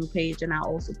personal page, and I'll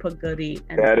also put Goody.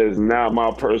 And that is not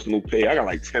my personal page. I got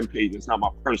like 10 pages. It's not my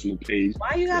personal page.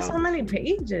 Why you got so many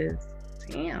pages?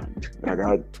 Damn. I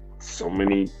got so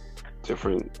many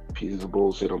different pieces of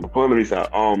bullshit on the pulmonary side.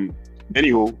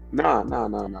 Anywho, nah.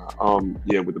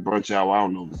 Yeah, with the Brunch Hour, I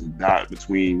don't know if it's a dot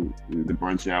between the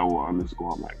Brunch Hour _ I'm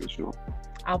not even sure.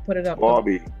 I'll put it up.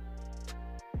 Barbie,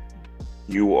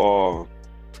 you are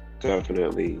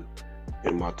definitely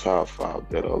in my top 5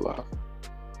 that are alive.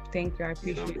 Thank you. I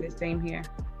appreciate it. Same here.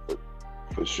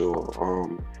 For sure.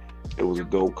 It was a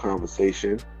dope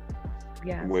conversation.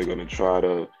 Yeah. We're gonna try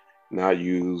to not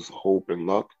use hope and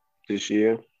luck this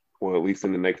year, or at least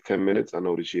in the next 10 minutes. I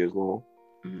know this year's long.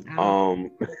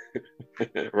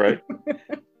 Right.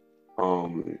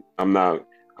 I'm not.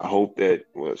 I hope that.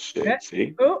 Well, shit.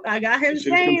 See. Oh, I got him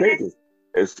saying it.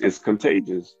 It's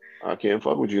contagious. I can't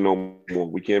fuck with you no more.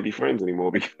 We can't be friends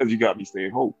anymore because you got me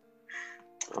saying hope.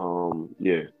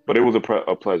 Yeah, but it was a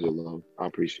pleasure, love. I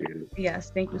appreciate it. Yes,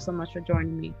 thank you so much for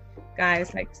joining me,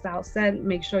 guys. Like Sal said,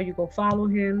 make sure you go follow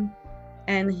him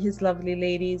and his lovely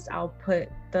ladies. I'll put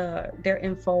their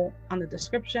info on the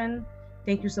description.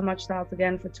 Thank you so much, Styles,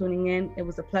 again for tuning in. It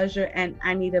was a pleasure, and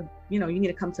you need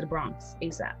to come to the Bronx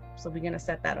ASAP. So we're gonna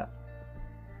set that up.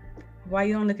 Why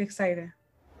you don't look excited?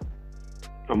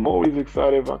 I'm always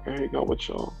excited if I can hang out with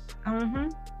y'all.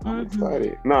 I'm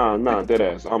excited. Nah, dead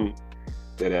ass. I'm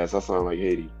dead ass. I sound like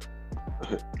Haiti.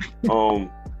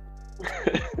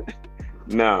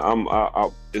 Nah,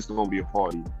 it's gonna be a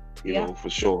party, you know, for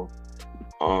sure.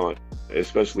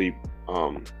 Especially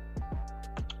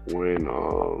when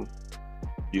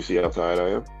you see how tired I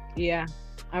am. Yeah.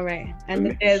 All right.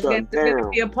 And there's going to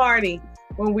be a party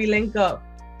when we link up.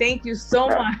 Thank you so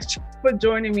much for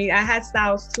joining me. I had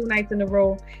Styles 2 nights in a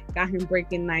row. Got him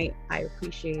breaking night. I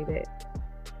appreciate it.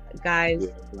 Guys,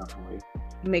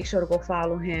 make sure to go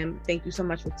follow him. Thank you so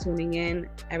much for tuning in.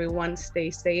 Everyone,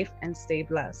 stay safe and stay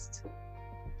blessed.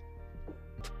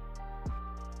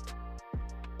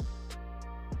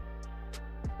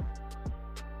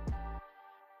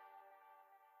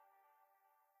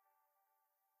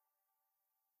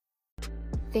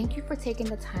 Thank you for taking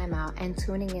the time out and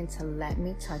tuning in to Let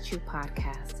Me Touch You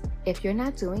podcast. If you're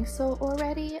not doing so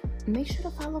already, make sure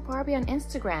to follow Barbie on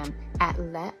Instagram at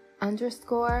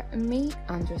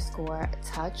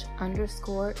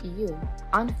let_me_touch_you,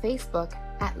 on Facebook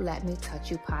at Let Me Touch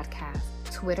You podcast,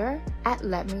 Twitter at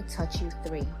Let Me Touch You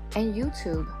 3, and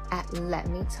YouTube at Let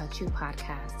Me Touch You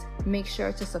podcast. Make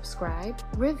sure to subscribe,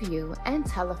 review, and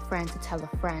tell a friend to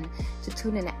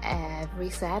tune in every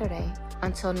Saturday.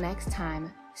 Until next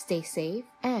time, stay safe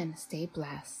and stay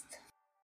blessed.